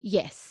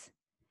 Yes.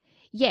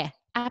 Yeah,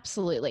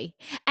 absolutely.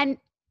 And,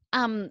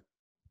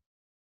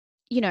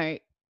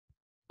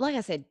 like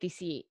I said,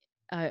 this year,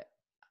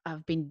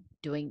 I've been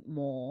doing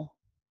more.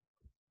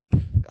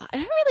 I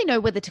don't really know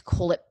whether to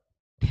call it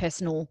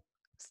personal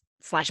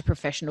 /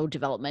 professional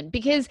development,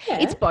 because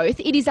it's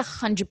both. It is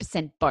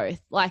 100%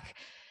 both. Like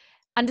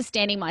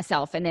understanding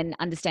myself and then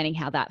understanding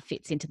how that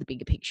fits into the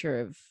bigger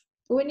picture of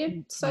when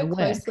you're so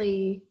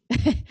closely,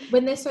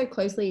 when they're so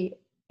closely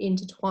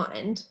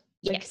intertwined.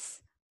 Yes.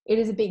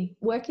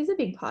 Work is a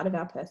big part of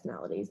our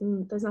personalities,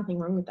 and there's nothing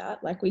wrong with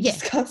that. Like we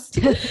discussed,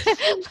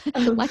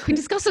 like we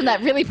discussed in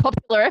that really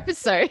popular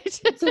episode.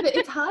 So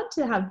it's hard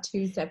to have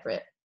two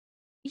separate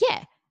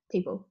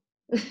people.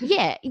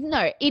 Yeah,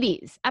 no, it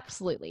is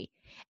absolutely.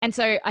 And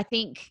so I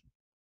think,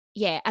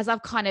 as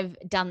I've kind of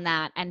done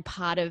that, and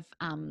part of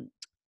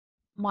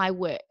my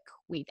work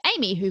with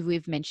Amy, who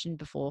we've mentioned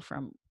before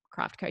from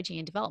Craft Coaching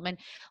and Development,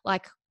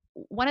 like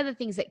one of the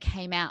things that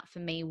came out for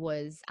me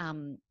was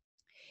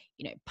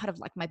part of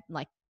like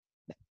my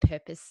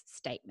purpose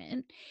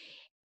statement.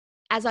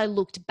 As I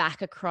looked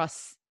back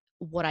across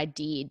what I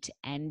did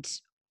and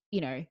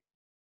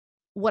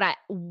what I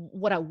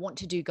want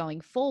to do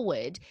going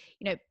forward,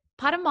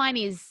 part of mine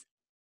is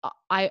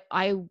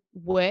I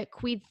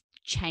work with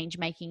change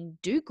making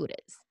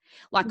do-gooders.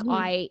 Like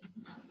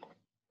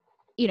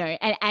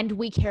and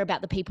we care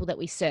about the people that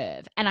we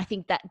serve. And I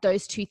think that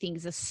those two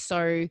things are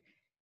so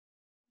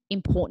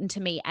important to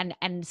me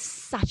and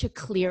such a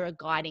clearer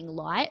guiding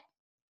light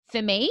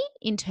for me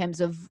in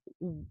terms of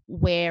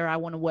where I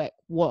want to work,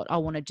 what I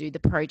want to do, the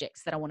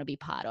projects that I want to be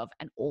part of,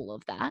 and all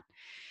of that.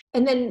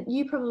 And then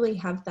you probably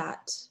have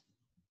that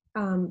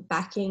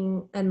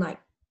backing and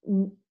like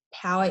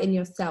power in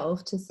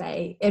yourself to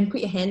say and put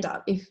your hand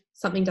up if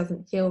something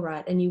doesn't feel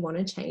right and you want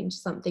to change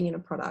something in a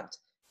product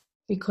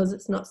because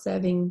it's not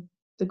serving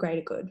the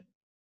greater good.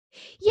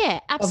 Yeah,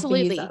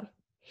 absolutely.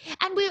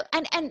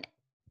 And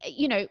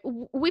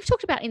we've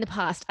talked about in the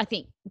past, I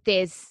think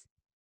there's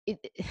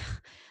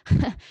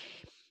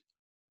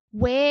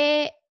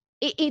where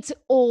it's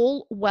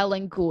all well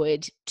and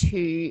good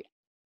to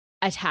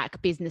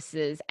attack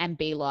businesses and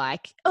be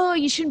like, oh,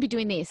 you shouldn't be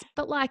doing this.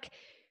 But like,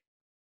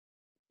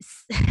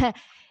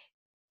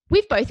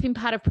 we've both been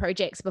part of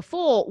projects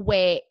before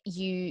where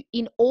you,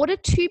 in order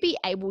to be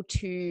able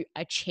to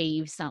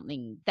achieve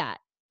something that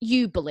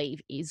you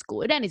believe is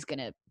good and is going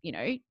to,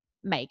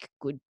 make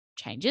good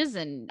changes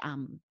and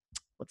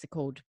what's it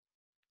called?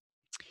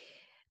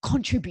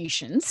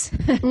 Contributions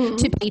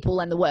to people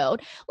and the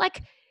world.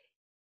 Like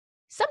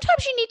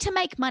sometimes you need to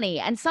make money,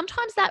 and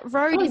sometimes that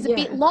road is a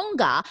bit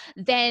longer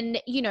than,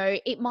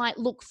 it might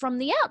look from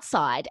the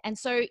outside. And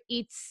so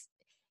it's,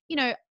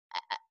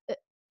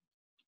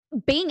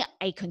 being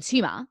a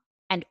consumer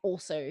and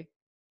also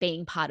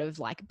being part of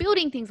like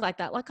building things like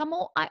that. Like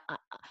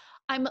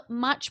I'm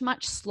much,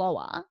 much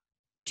slower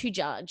to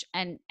judge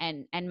and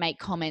make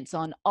comments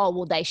on, oh,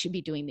 well, they should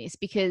be doing this,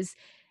 because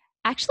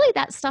actually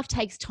that stuff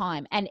takes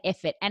time and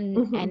effort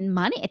and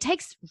money. It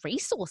takes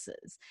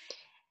resources.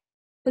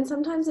 And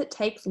sometimes it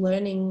takes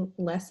learning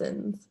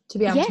lessons to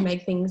be able to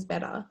make things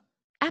better.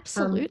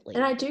 Absolutely.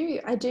 And I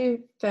do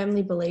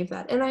firmly believe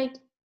that. And I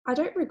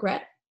don't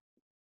regret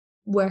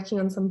working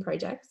on some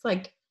projects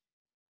like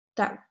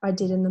that I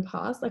did in the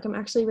past. Like I'm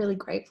actually really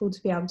grateful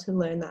to be able to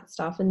learn that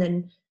stuff and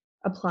then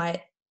apply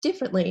it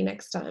differently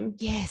next time.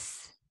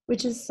 Yes.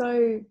 Which is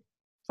so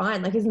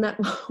fine. Like, isn't that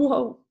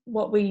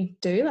what we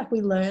do? Like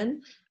we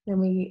learn and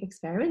we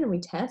experiment and we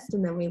test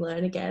and then we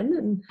learn again.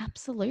 And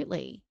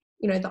absolutely.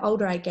 The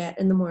older I get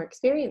and the more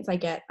experience I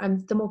get,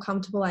 the more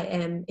comfortable I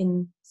am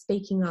in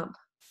speaking up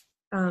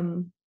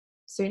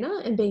sooner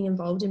and being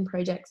involved in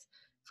projects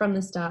from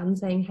the start and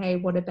saying, hey,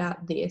 what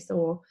about this?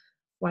 Or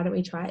why don't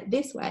we try it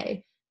this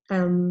way?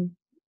 And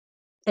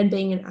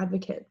being an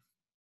advocate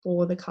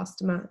for the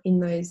customer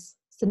in those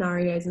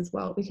scenarios as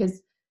well,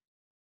 because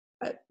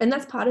and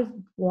that's part of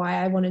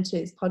why I wanted to do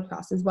this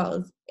podcast as well,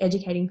 as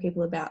educating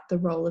people about the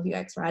role of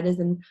UX writers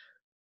and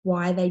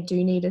why they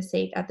do need a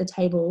seat at the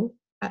table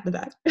at the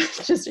back.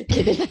 Just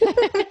kidding.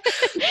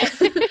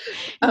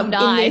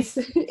 Nice.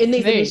 In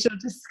these initial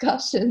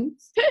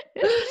discussions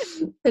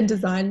and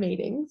design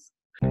meetings.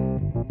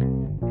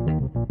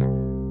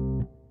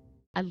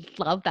 I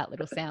love that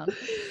little sound.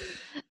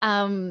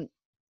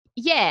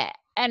 Yeah.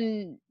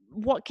 And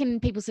what can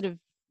people sort of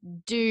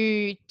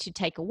do to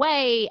take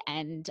away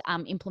and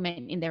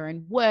implement in their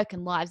own work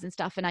and lives and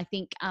stuff? And I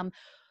think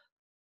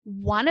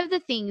one of the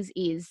things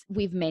is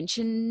we've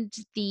mentioned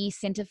the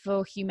Centre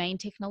for Humane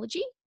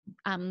Technology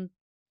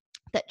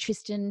that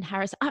Tristan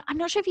Harris, I'm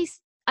not sure if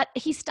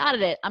he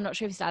started it. I'm not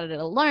sure if he started it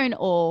alone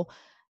or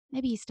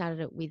maybe he started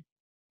it with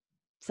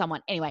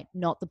someone. Anyway,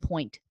 not the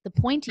point. The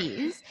point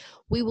is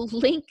we will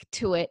link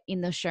to it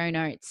in the show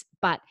notes.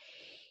 But,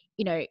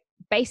 you know,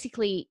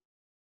 basically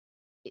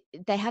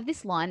they have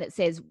this line that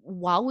says,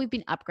 while we've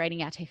been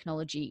upgrading our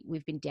technology,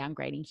 we've been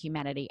downgrading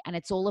humanity. And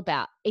it is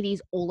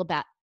all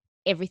about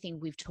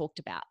everything we've talked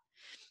about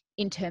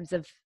in terms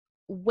of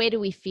where do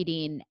we fit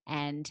in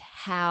and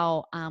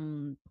how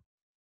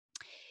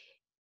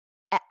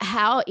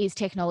is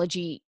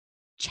technology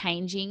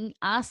changing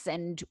us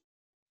and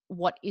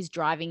what is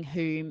driving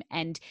whom.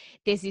 And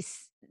there's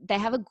this, they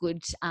have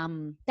lots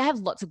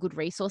of good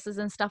resources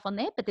and stuff on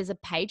there, but there's a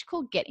page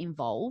called Get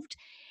Involved.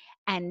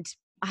 And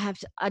I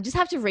just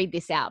have to read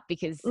this out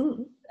because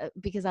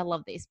I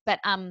love this.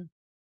 But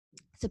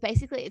so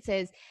basically it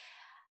says,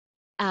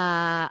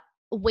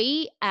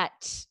 we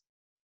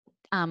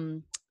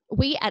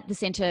at the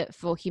Centre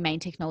for Humane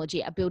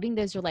Technology are building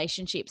those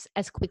relationships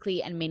as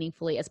quickly and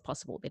meaningfully as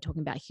possible. They're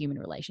talking about human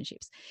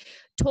relationships.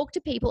 Talk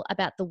to people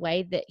about the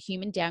way that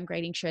human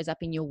downgrading shows up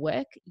in your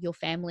work, your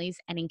families,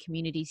 and in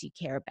communities you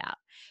care about.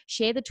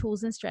 Share the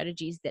tools and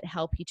strategies that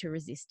help you to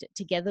resist it.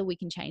 Together, we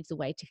can change the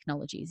way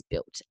technology is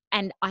built.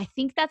 And I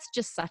think that's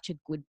just such a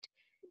good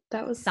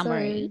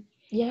summary.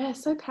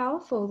 So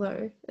powerful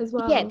though as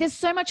well. Yeah, there's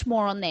so much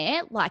more on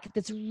there. Like,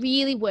 that's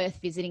really worth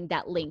visiting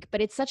that link.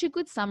 But it's such a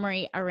good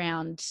summary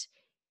around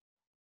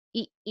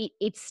it.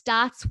 It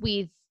starts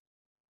with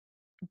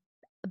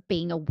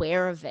being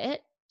aware of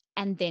it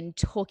and then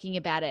talking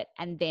about it.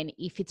 And then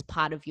if it's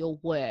part of your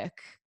work,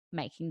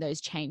 making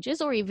those changes,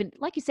 or even,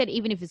 like you said,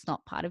 even if it's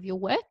not part of your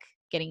work,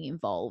 getting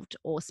involved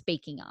or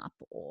speaking up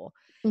or,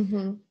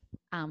 so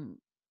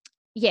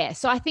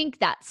I think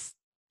that's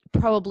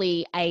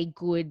probably a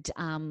good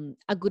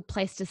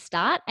place to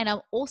start. And I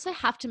also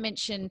have to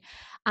mention,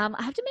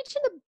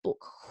 the book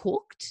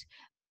Hooked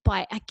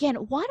by, again,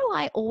 why do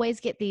I always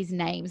get these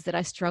names that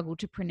I struggle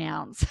to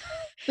pronounce?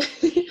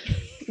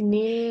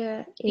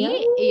 Anyway,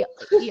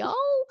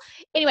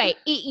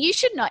 you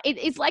should know.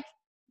 It's like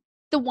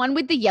the one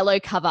with the yellow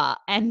cover,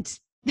 and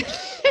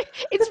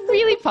it's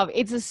really popular.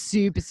 It's a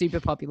super, super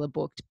popular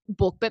book,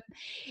 but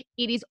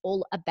it is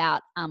all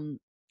about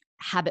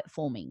habit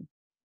forming.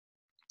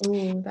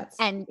 Oh, that's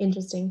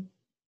interesting.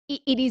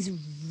 It is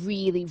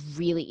really,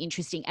 really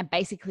interesting. And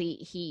basically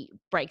he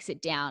breaks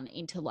it down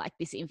into like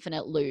this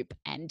infinite loop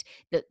and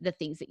the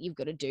things that you've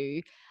got to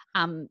do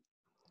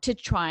to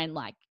try and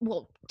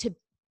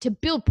to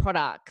build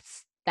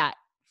products that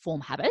form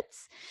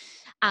habits.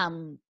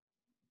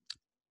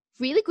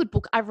 Really good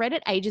book. I read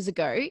it ages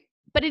ago,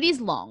 but it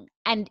is long.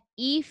 And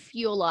if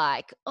you're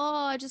like,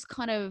 oh, just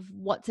kind of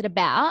what's it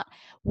about?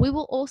 We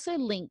will also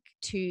link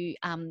to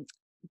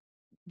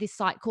this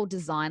site called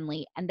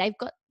Designly, and they've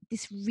got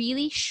this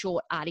really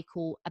short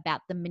article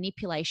about the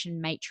manipulation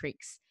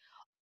matrix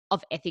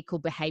of ethical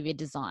behavior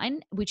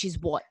design, which is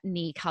what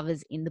Nia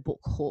covers in the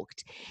book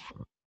Hooked.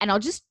 And I'll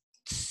just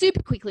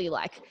super quickly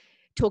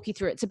talk you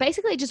through it. So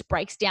basically it just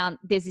breaks down,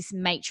 there's this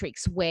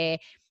matrix where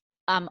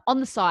on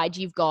the side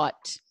you've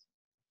got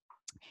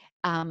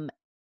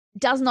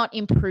does not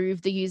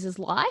improve the user's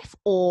life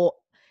or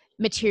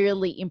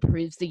materially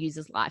improves the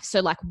user's life. So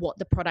like what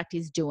the product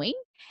is doing.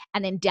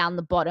 And then down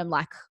the bottom,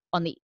 like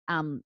on the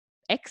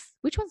X,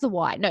 which one's the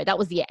Y? No, that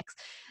was the X.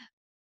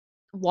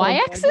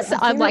 Y-axis?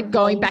 I'm like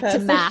going back to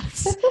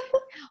maths.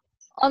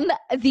 On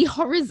the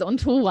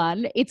horizontal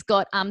one, it's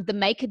got the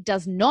maker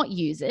does not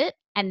use it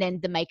and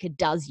then the maker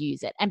does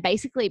use it. And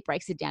basically it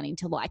breaks it down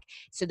into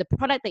so the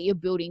product that you're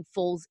building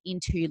falls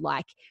into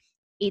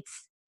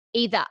it's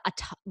either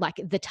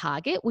the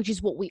target, which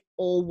is what we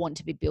all want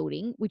to be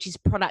building, which is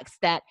products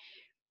that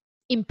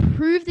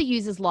improve the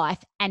user's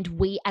life and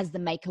we as the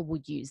maker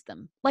would use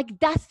them.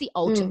 That's the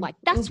ultimate,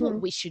 that's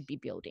what we should be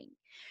building.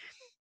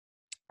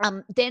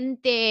 Then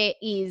there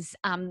is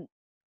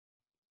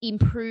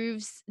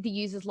improves the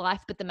user's life,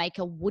 but the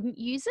maker wouldn't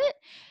use it.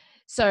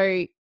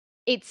 So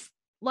it's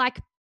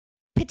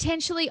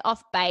potentially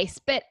off base,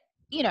 but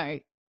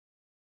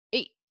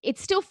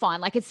it's still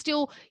fine. It's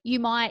still, you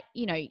might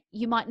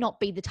not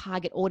be the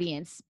target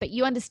audience, but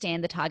you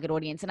understand the target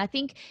audience. And I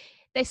think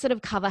they sort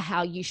of cover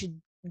how you should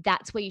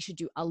that's where you should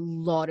do a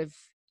lot of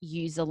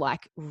user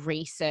like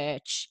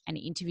research and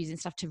interviews and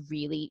stuff to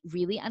really,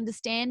 really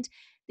understand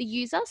the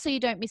user so you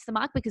don't miss the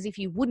mark. Because if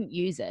you wouldn't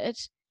use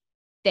it,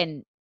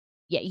 then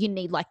yeah, you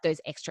need like those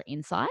extra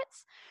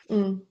insights.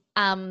 Mm.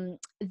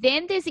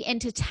 Then there's the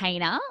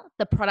entertainer,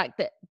 the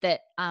product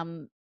that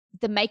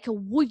the maker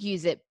would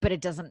use it, but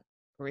it doesn't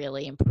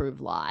really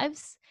improve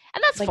lives.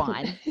 And that's Like,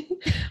 fine.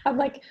 I'm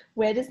like,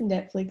 where does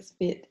Netflix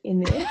fit in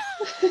this?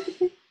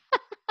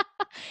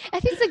 I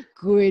think it's a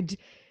good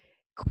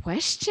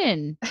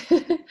question.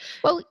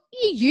 Well,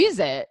 you use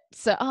it.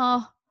 So,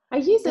 I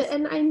use it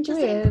and I enjoy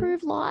does it it.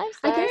 improve lives,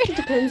 though? I guess it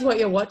depends what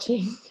you're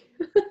watching.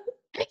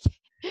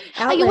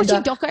 Are you watching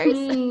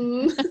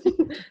Outlander.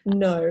 docos?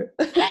 No.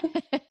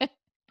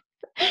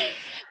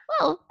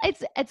 Well,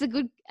 it's a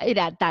good,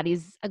 that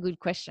is a good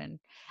question.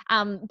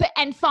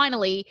 And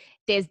finally,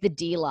 there's the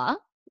dealer.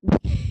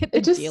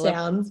 It just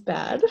sounds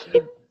bad.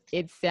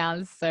 It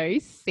sounds so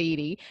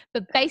seedy,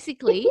 but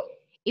basically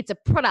it's a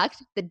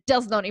product that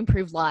does not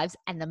improve lives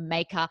and the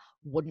maker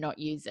would not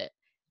use it.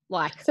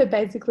 Like, so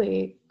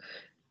basically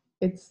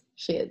it's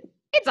shit.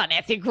 It's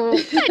unethical.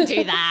 Don't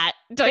do that.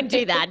 Don't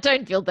do that.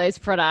 Don't build those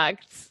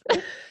products.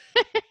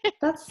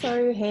 That's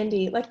so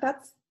handy. Like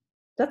that's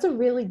a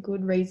really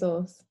good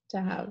resource to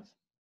have,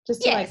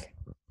 just to like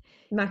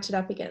match it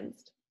up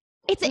against.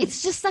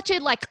 It's just such a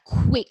like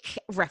quick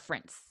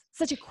reference.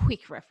 Such a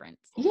quick reference.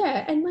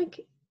 Yeah, and like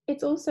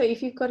it's also,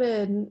 if you've got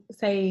a,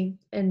 say,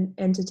 an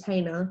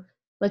entertainer,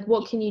 like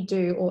what can you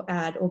do or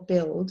add or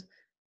build?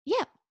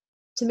 Yeah.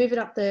 To move it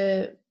up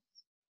the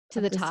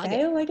target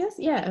scale, I guess.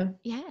 Yeah.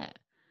 Yeah.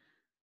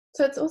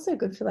 So it's also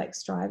good for like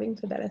striving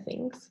for better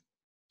things.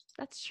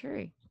 That's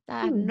true.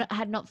 I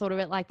had not thought of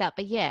it like that,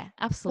 but yeah,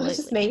 absolutely.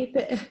 It's just me,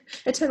 the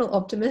eternal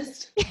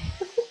optimist.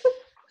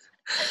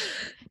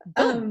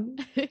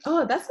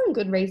 Oh, that's some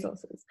good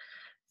resources.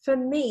 For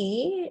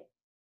me,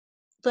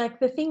 like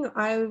the thing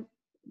I've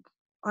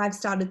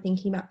started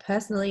thinking about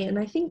personally, and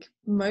I think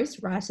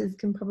most writers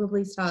can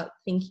probably start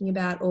thinking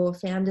about, or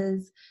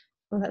founders,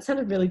 well, that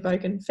sounded really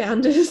bogan,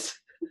 founders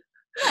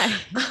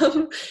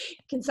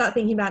can start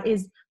thinking about,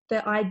 is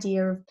the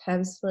idea of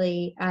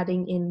purposefully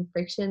adding in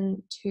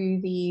friction to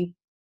the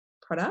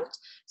product.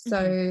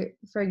 So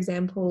for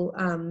example,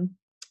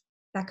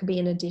 that could be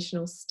an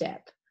additional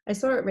step. I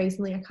saw it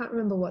recently. I can't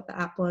remember what the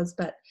app was,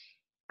 but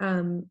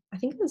I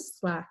think it was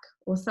Slack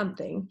or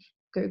something.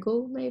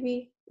 Google,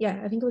 maybe.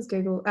 Yeah, I think it was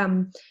Google.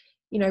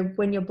 You know,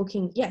 when you're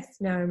booking, yes,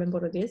 now I remember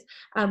what it is.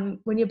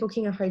 When you're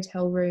booking a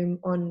hotel room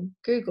on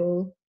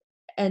Google,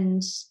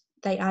 and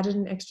they added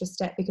an extra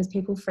step because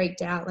people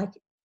freaked out. Like,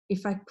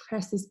 if I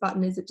press this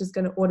button, is it just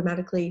going to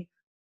automatically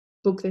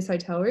book this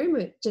hotel room?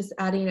 Just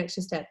adding an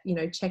extra step, you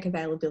know, check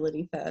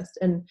availability first.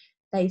 And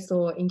they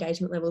saw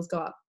engagement levels go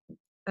up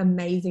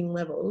amazing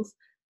levels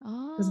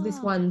because of this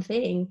one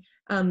thing.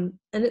 And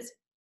it's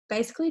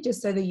basically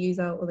just so the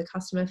user or the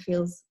customer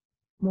feels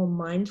more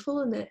mindful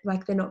and that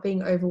like they're not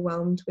being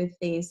overwhelmed with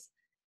these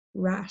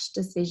rash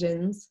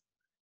decisions.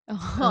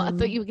 I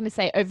thought you were going to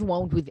say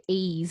overwhelmed with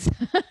ease.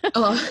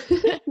 Oh,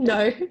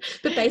 no.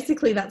 But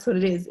basically that's what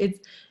it is. It's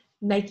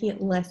making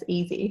it less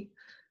easy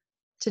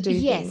to do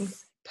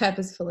things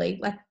purposefully.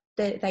 Like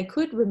they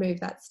could remove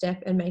that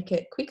step and make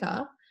it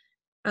quicker.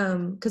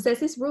 Because there's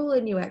this rule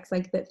in UX,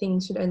 like that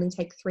things should only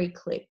take 3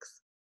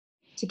 clicks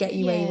to get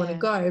you where you want to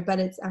go. But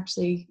it's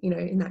actually, you know,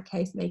 in that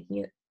case, making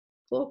it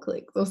 4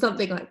 clicks or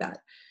something like that.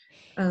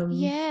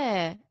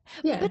 Yeah.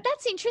 But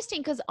that's interesting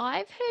because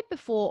I've heard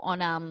before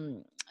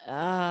on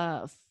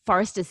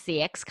Forrester's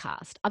CX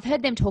cast. I've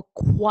heard them talk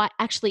quite,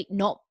 actually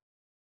not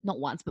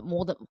once, but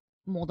more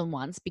than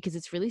once, because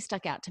it's really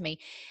stuck out to me.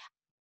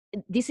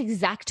 This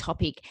exact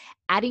topic,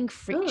 adding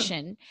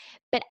friction,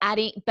 but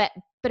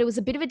it was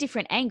a bit of a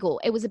different angle.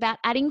 It was about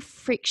adding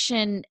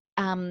friction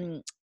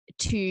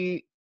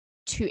to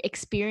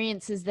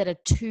experiences that are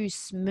too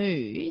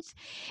smooth,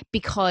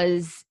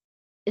 because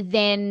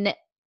then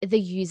the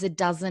user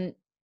doesn't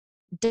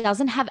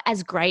have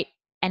as great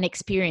an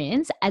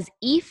experience as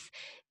if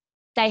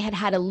they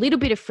had a little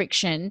bit of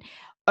friction,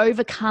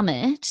 overcome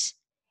it,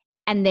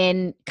 and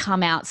then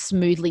come out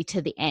smoothly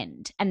to the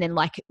end. And then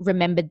like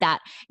remembered that,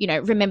 you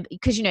know,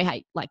 because you know how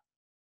like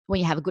when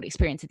you have a good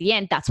experience at the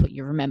end, that's what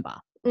you remember.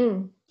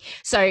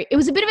 So it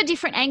was a bit of a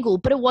different angle,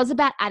 but it was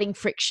about adding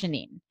friction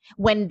in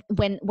when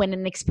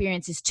an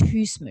experience is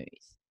too smooth.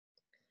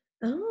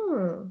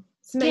 Oh,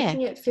 so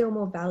making it feel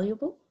more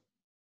valuable?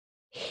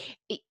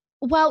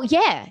 Well,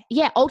 yeah,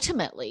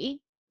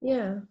 ultimately.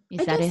 Yeah.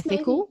 Is that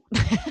ethical?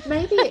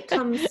 Maybe it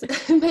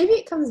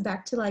comes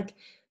back to like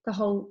the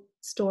whole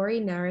story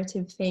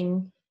narrative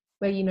thing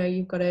where, you know,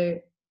 you've got to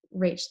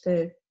reach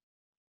the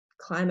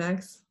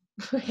climax.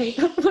 I hate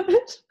that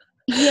word.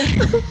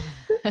 Yeah.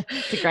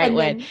 It's a great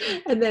word.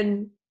 And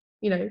then,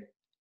 you know,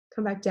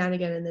 come back down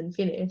again and then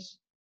finish.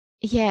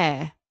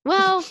 Yeah.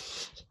 Well,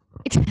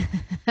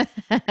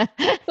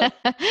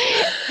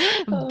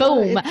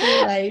 boom. It's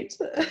too late.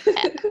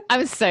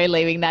 I'm so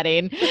leaving that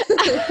in.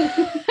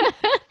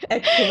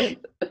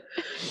 Excellent.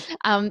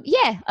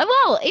 Yeah.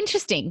 Well,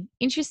 interesting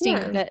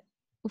Yeah. that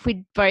if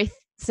we both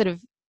sort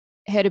of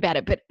heard about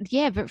it, but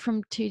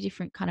from two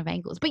different kind of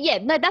angles. But yeah,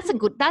 no, that's a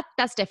good,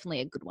 that's definitely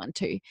a good one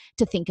to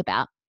think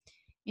about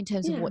in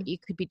terms of what you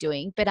could be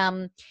doing. But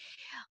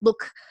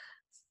look,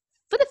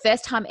 for the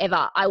first time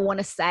ever, I want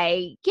to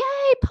say,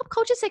 yay, pop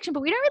culture section,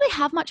 but we don't really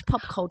have much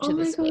pop culture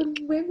this week. Oh my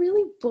God, we're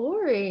really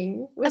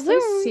boring. We're so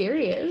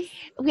serious.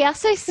 We are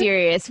so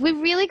serious. We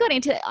really got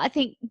into, I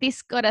think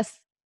this got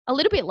us a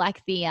little bit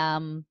like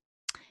the,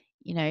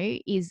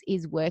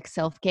 is work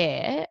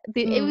self-care.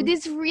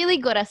 This really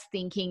got us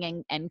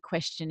thinking and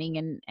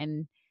questioning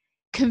and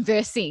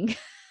conversing.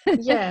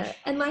 Yeah.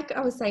 And like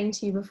I was saying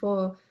to you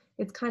before,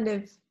 it's kind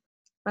of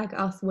like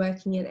us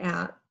working it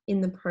out in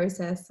the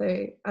process.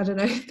 So I don't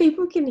know if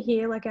people can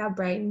hear like our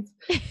brains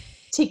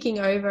ticking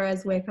over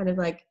as we're kind of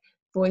like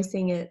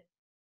voicing it.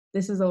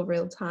 This is all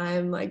real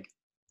time. Like,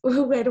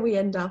 where do we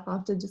end up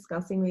after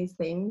discussing these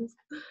things?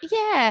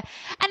 Yeah.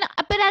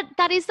 But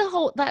that is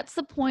that's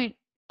the point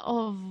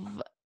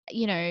of,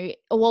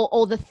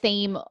 or the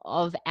theme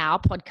of our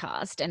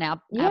podcast. And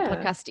our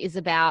podcast is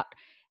about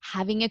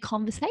having a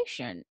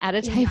conversation at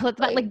a table.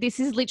 Exactly. Like this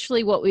is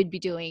literally what we'd be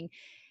doing,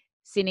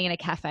 sitting in a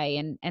cafe.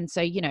 And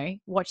so,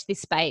 watch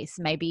this space.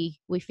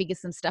 Maybe we figure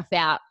some stuff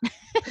out.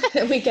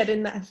 We get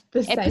in the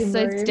same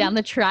episodes room down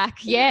the track.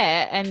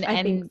 Yeah.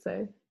 I think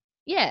so.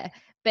 Yeah.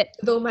 But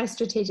with all my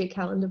strategic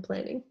calendar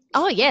planning.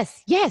 Oh,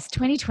 yes.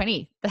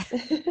 2020.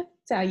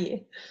 It's our year.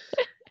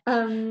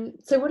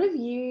 So what have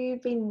you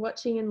been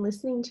watching and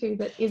listening to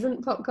that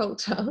isn't pop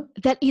culture?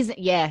 That isn't,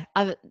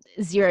 I've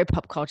zero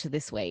pop culture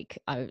this week.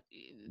 I've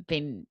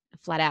been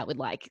flat out with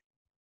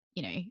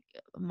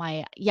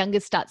my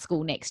youngest starts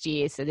school next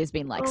year. So there's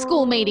been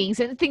school meetings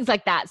and things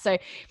like that. So,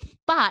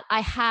 but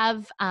I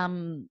have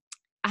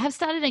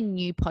started a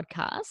new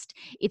podcast.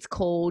 It's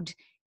called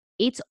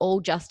It's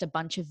All Just a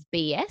Bunch of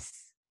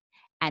BS.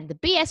 And the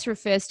BS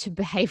refers to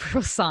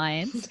behavioral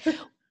science,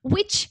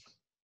 which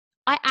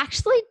I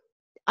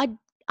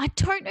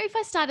don't know if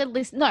I started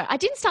listening. No, I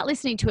didn't start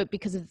listening to it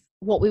because of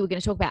what we were going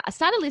to talk about. I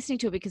started listening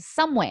to it because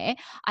somewhere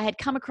I had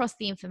come across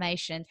the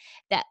information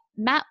that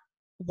Matt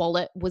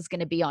Wallet was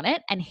going to be on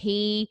it. And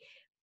he's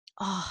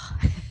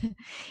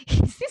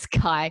this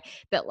guy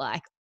that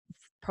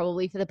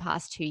probably for the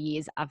past 2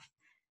 years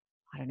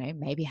I don't know,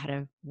 maybe had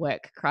a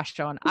work crush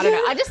on. I don't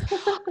know.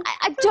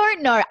 I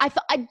don't know.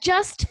 I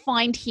just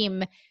find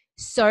him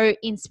so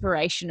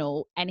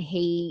inspirational, and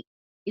he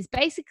is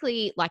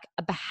basically like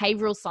a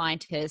behavioral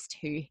scientist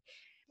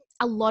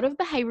a lot of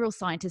behavioral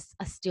scientists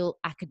are still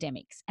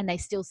academics and they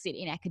still sit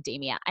in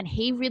academia. And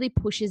he really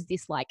pushes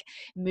this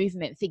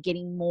movement for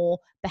getting more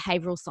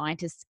behavioral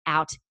scientists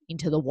out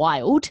into the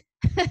wild,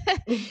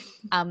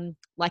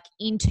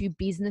 into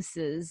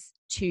businesses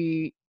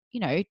to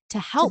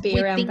help to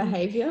be around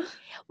behavior.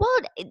 Well,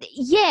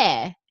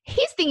 yeah.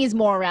 His thing is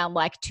more around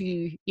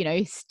to,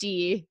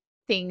 steer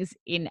things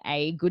in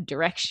a good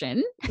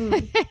direction,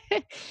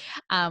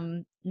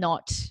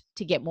 not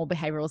to get more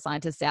behavioral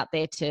scientists out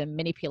there to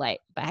manipulate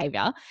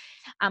behavior.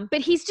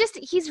 But he's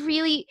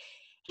really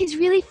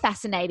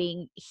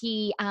fascinating.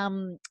 He's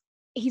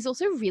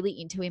also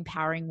really into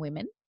empowering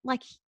women. We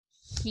like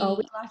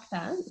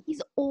that.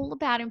 He's all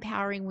about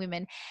empowering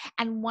women.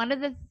 And one of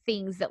the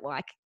things that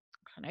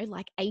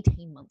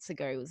 18 months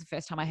ago was the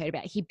first time I heard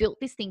about it. He built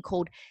this thing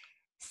called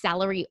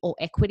Salary or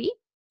Equity,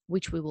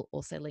 which we will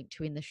also link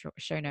to in the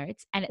show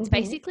notes. And it's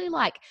basically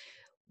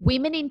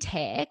women in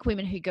tech,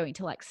 women who go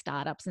into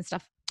startups and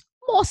stuff,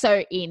 more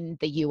so in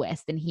the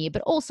US than here,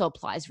 but also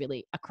applies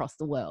really across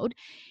the world.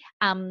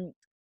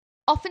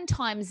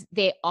 Oftentimes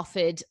they're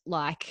offered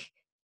we'll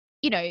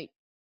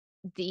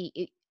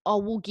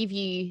give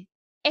you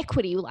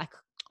equity,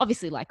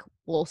 obviously we'll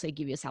also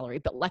give you a salary,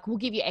 but we'll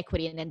give you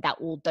equity, and then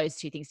those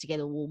two things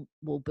together will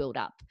build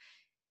up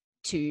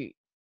to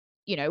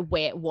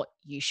what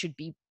you should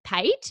be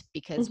paid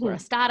because we're a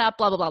startup,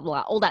 blah blah blah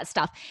blah, all that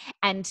stuff.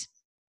 And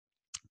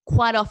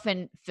quite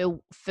often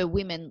for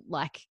women,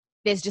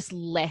 there's just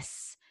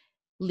less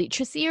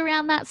literacy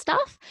around that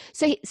stuff.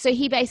 So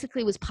he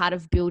basically was part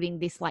of building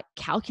this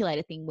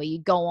calculator thing where you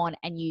go on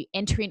and you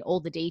enter in all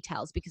the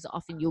details, because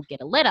often you'll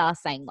get a letter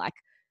saying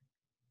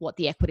what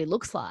the equity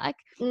looks like,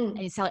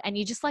 and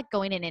you just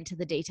go in and enter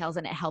the details,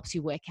 and it helps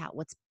you work out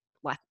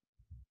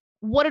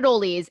what it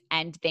all is,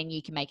 and then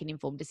you can make an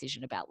informed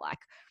decision about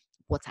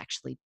what's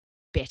actually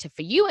better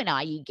for you, and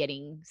are you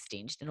getting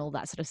stinged and all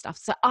that sort of stuff.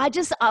 So I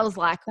was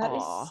like,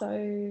 that's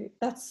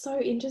so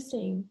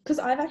interesting, because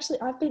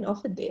I've been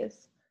offered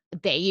this.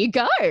 There you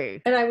go.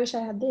 And I wish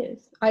I had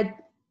this. Well,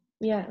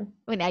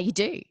 now you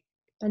do.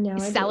 And now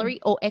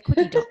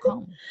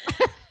Salaryorequity.com.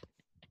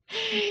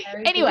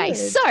 Anyway,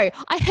 so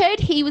I heard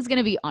he was going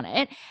to be on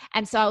it,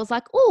 and so I was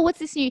like, oh, what's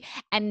this new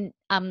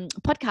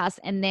podcast?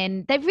 And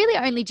then they've really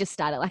only just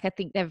started. I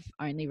think they've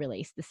only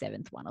released the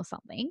 7th one or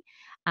something.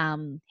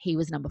 He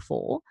was number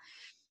 4.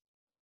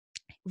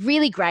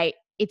 Really great.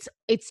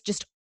 It's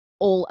just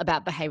all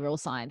about behavioral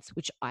science,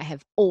 which I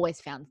have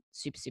always found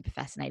super, super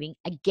fascinating.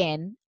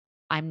 Again,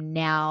 I'm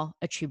now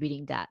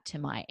attributing that to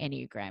my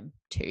Enneagram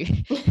 2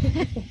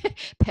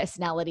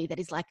 personality that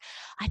is I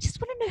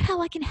just want to know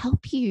how I can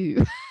help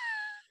you.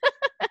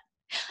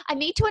 I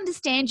need to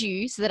understand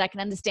you so that I can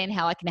understand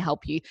how I can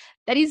help you.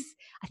 I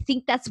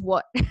think that's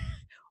what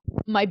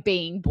my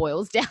being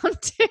boils down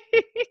to.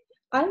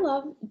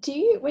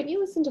 When you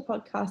listen to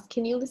podcasts,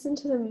 can you listen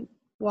to them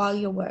while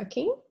you're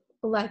working?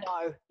 Like,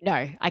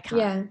 No, I can't.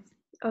 Yeah,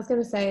 I was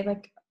going to say,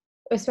 like,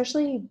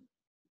 especially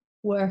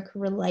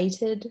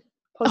work-related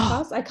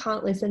podcasts, I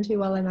can't listen to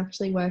while I'm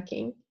actually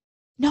working.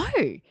 No.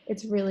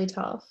 It's really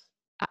tough.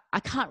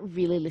 I can't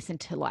really listen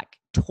to like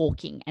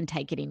talking and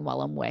take it in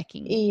while I'm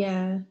working.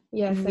 Yeah,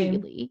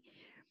 really.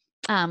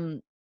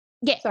 Same.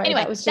 Sorry,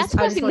 anyway, I just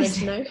wanted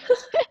to know.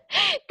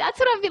 That's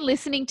what I've been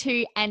listening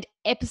to, and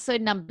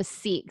episode number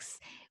 6,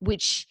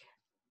 which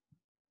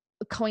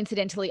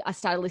coincidentally I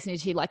started listening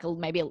to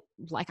maybe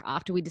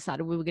after we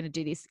decided we were going to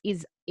do this,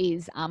 is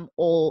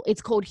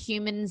it's called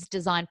Humans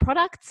Design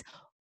Products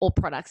or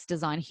Products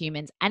Design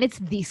Humans, and it's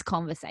this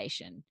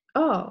conversation.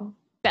 Oh,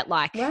 but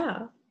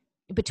wow.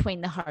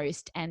 Between the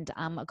host and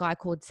a guy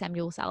called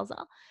Samuel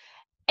Salazar.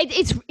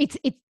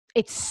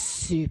 It's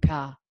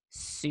super,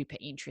 super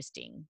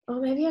interesting.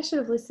 Oh, maybe I should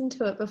have listened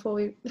to it before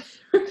we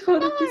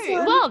recorded this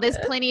one. Well, there's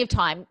plenty of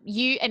time.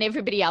 You and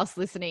everybody else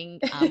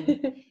listening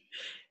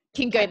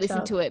can go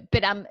listen to it.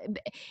 But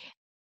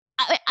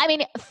I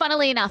mean,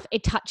 funnily enough,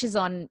 it touches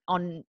on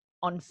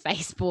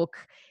Facebook,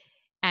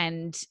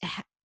 and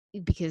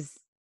because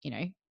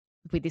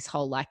with this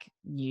whole like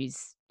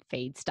news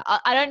feed stuff,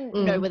 I don't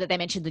know whether they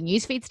mentioned the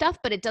news feed stuff,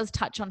 but it does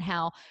touch on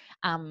how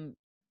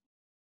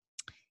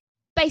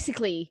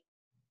basically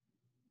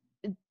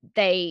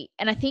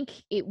and I think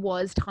it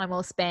was Time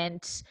Well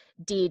Spent,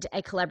 did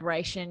a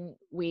collaboration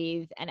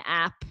with an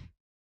app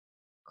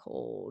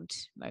called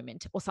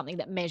Moment or something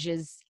that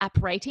measures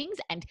app ratings,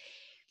 and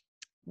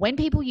when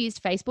people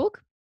used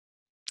Facebook,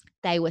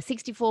 they were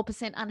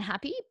 64%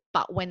 unhappy,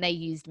 but when they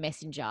used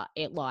Messenger,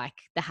 the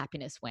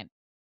happiness went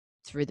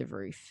through the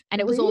roof. And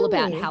it was all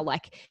about how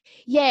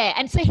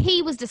and so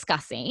he was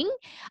discussing,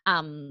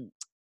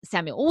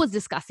 Samuel was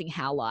discussing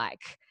how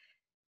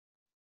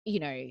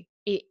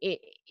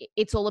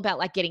it's all about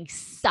like getting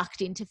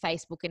sucked into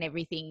Facebook and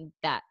everything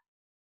that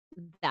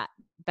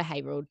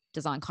behavioral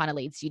design kind of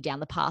leads you down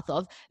the path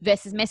of,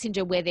 versus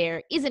Messenger, where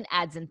there isn't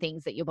ads and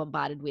things that you're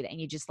bombarded with and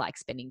you're just like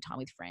spending time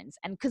with friends.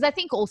 And because I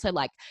think also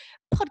like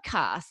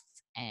podcasts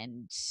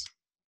and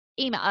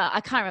email,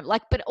 I can't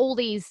remember, but all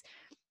these,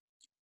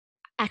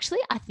 actually,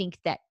 I think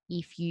that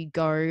if you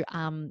go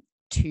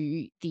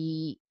to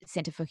the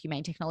Center for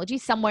Humane Technology,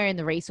 somewhere in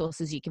the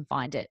resources you can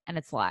find it, and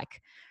it's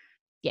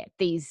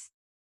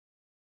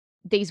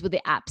these were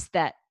the apps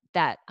that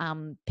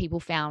people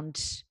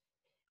found,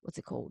 what's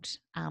it called?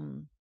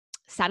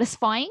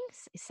 Satisfying.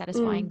 Is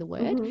satisfying the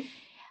word?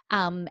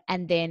 Mm-hmm.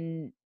 And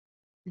then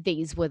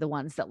these were the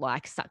ones that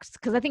sucked,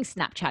 because I think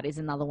Snapchat is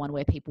another one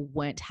where people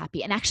weren't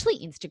happy, and actually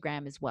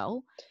Instagram as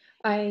well.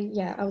 I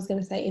was going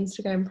to say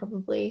Instagram,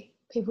 probably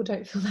people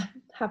don't feel that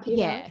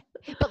happy about.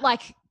 But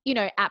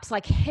apps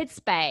like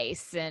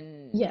Headspace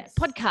and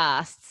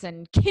podcasts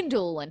and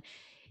Kindle and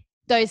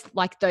those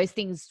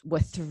things were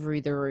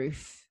through the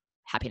roof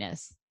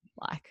happiness.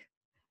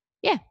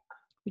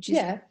 Which is,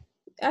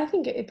 I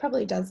think it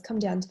probably does come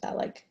down to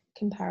that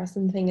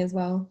comparison thing as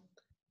well.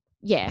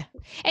 Yeah.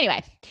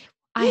 Anyway,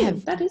 I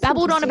have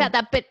babbled on about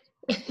that, but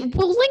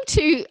we'll link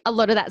to a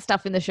lot of that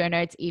stuff in the show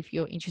notes if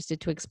you're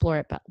interested to explore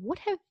it. But what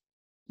have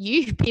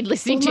you been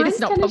listening to that's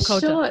not pop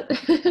culture?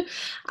 Short.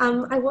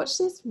 I watched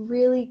this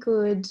really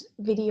good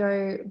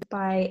video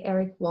by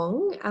Eric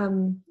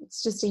Wong.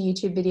 It's just a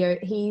YouTube video.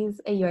 He's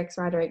a UX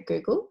writer at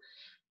Google,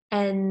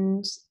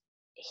 and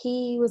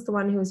he was the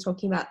one who was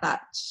talking about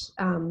that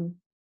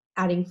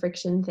adding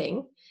friction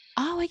thing.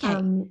 Oh, okay.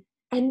 And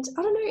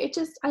I don't know, it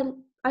just,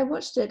 I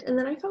watched it and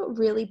then I felt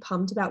really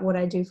pumped about what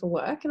I do for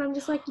work, and I'm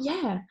just like,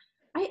 yeah,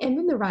 I am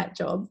in the right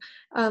job.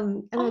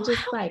 And I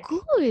just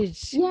good.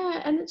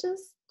 Yeah, and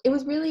it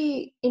was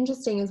really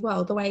interesting as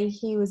well, the way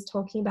he was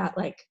talking about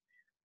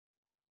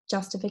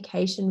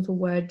justification for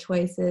word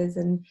choices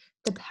and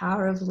the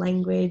power of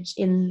language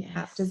in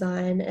app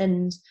design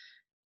and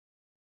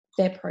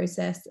their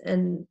process,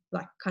 and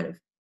kind of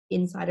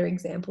insider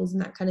examples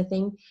and that kind of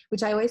thing,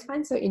 which I always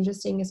find so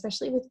interesting,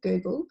 especially with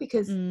Google,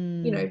 because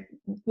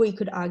we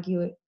could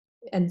argue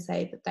and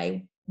say that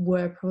they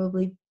were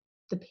probably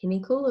the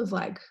pinnacle of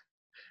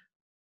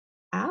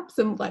apps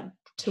and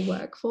to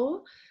work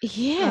for.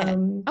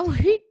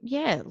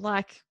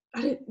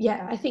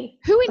 I think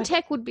who in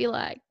tech would be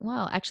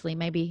well, actually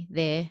maybe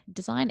their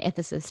design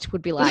ethicist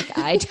would be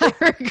I don't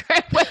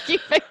regret working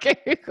for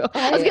Google.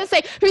 I was going to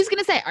say, who's going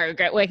to say I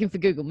regret working for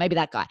Google? Maybe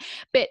that guy.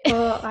 But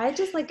I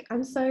just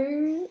I'm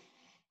so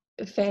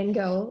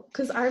fangirl,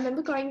 because I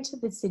remember going to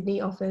the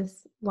Sydney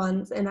office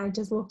once and I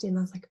just walked in and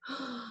I was like,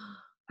 oh,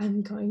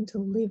 I'm going to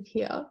live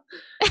here.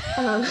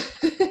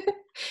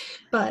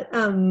 But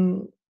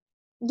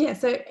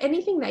so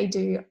anything they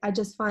do, I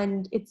just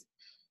find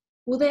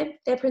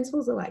their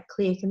principles are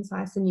clear,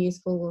 concise and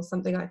useful, or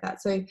something like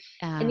that. So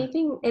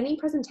any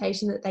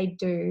presentation that they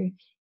do,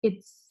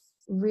 it's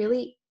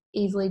really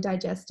easily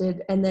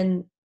digested, and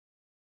then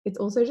it's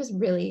also just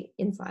really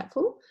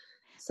insightful.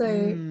 So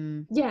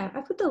Mm. yeah, I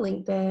put the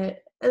link there.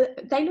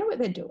 They know what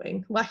they're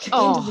doing. Like at the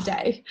end of the Oh.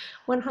 day,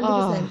 100%.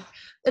 Oh.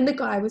 And the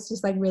guy was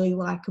just like really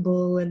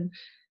likable, and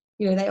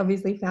you know, they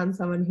obviously found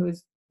someone who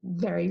was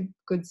very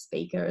good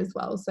speaker as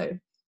well. So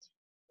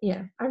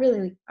yeah, I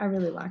really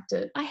liked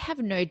it. I have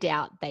no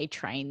doubt they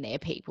train their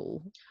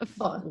people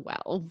Oh,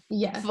 well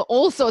yeah, for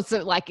all sorts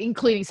of like,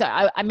 including, so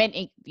I meant,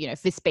 you know,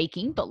 for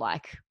speaking, but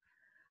like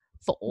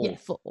for all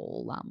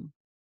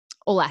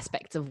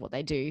aspects of what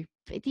they do.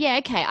 But yeah,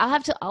 okay, I'll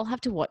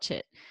have to watch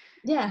it.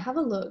 yeah, have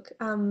a look.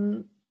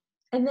 And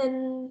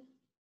then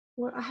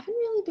well, I haven't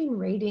really been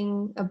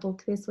reading a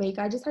book this week.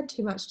 I just had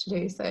too much to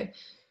do, so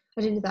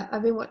I didn't do that.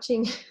 I've been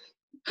watching.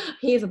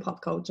 Here's a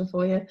pop culture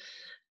for you.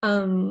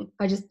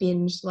 I just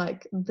binged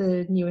like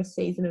the newest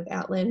season of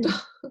Outlander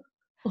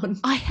on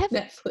I have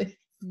Netflix.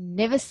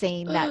 never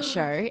seen that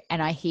show,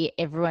 and I hear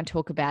everyone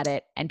talk about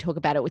it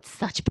with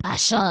such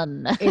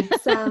passion.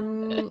 It's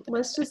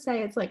let's just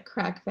say it's like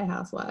crack for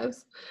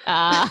housewives.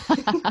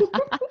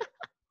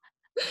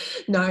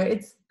 No,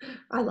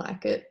 I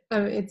like it.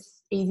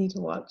 It's easy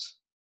to watch.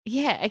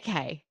 Yeah,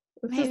 okay.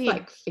 It's Maybe. just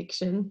like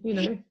fiction, you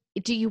know.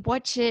 Do you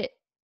watch it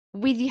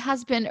with your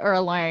husband or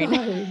alone?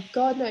 No,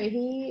 God no,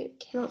 he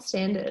cannot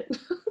stand it.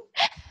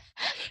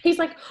 He's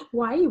like,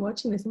 why are you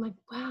watching this? I'm like,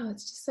 wow,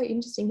 it's just so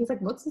interesting. He's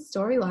like, what's the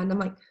storyline? I'm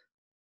like,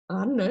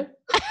 I don't know.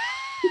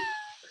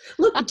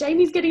 Look,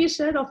 Jamie's getting his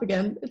shirt off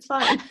again. It's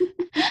fine.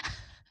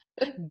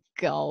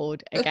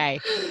 Gold. Okay.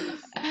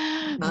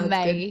 No,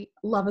 May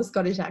love a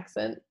Scottish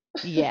accent.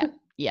 Yeah.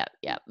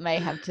 May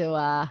have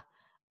to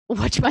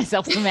watch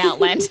myself some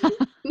Outlander.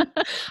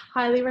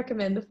 Highly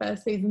recommend. The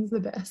first season's the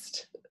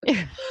best.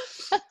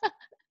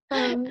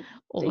 Awesome.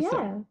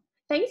 Yeah.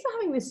 Thanks for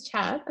having this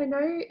chat. I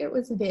know it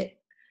was a bit,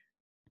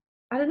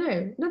 I don't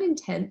know, not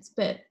intense,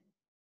 but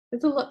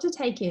it's a lot to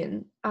take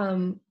in.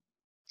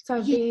 So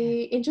I'd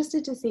be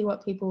interested to see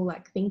what people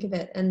like think of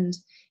it, and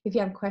if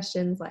you have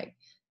questions, like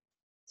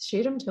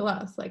shoot them to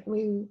us. Like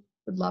we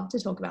would love to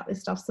talk about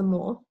this stuff some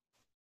more.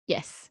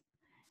 Yes.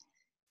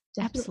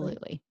 Definitely.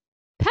 Absolutely.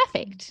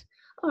 Perfect.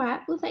 All right.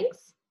 Well,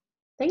 thanks.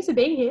 Thanks for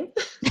being here.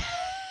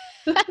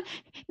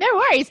 No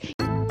worries.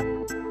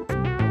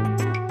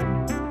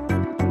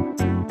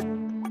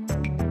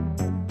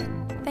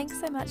 Thanks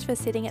so much for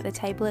sitting at the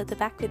table at the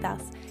back with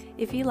us.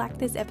 If you liked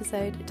this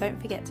episode, don't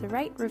forget to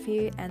rate,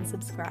 review, and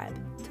subscribe.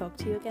 Talk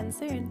to you again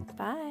soon.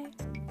 Bye.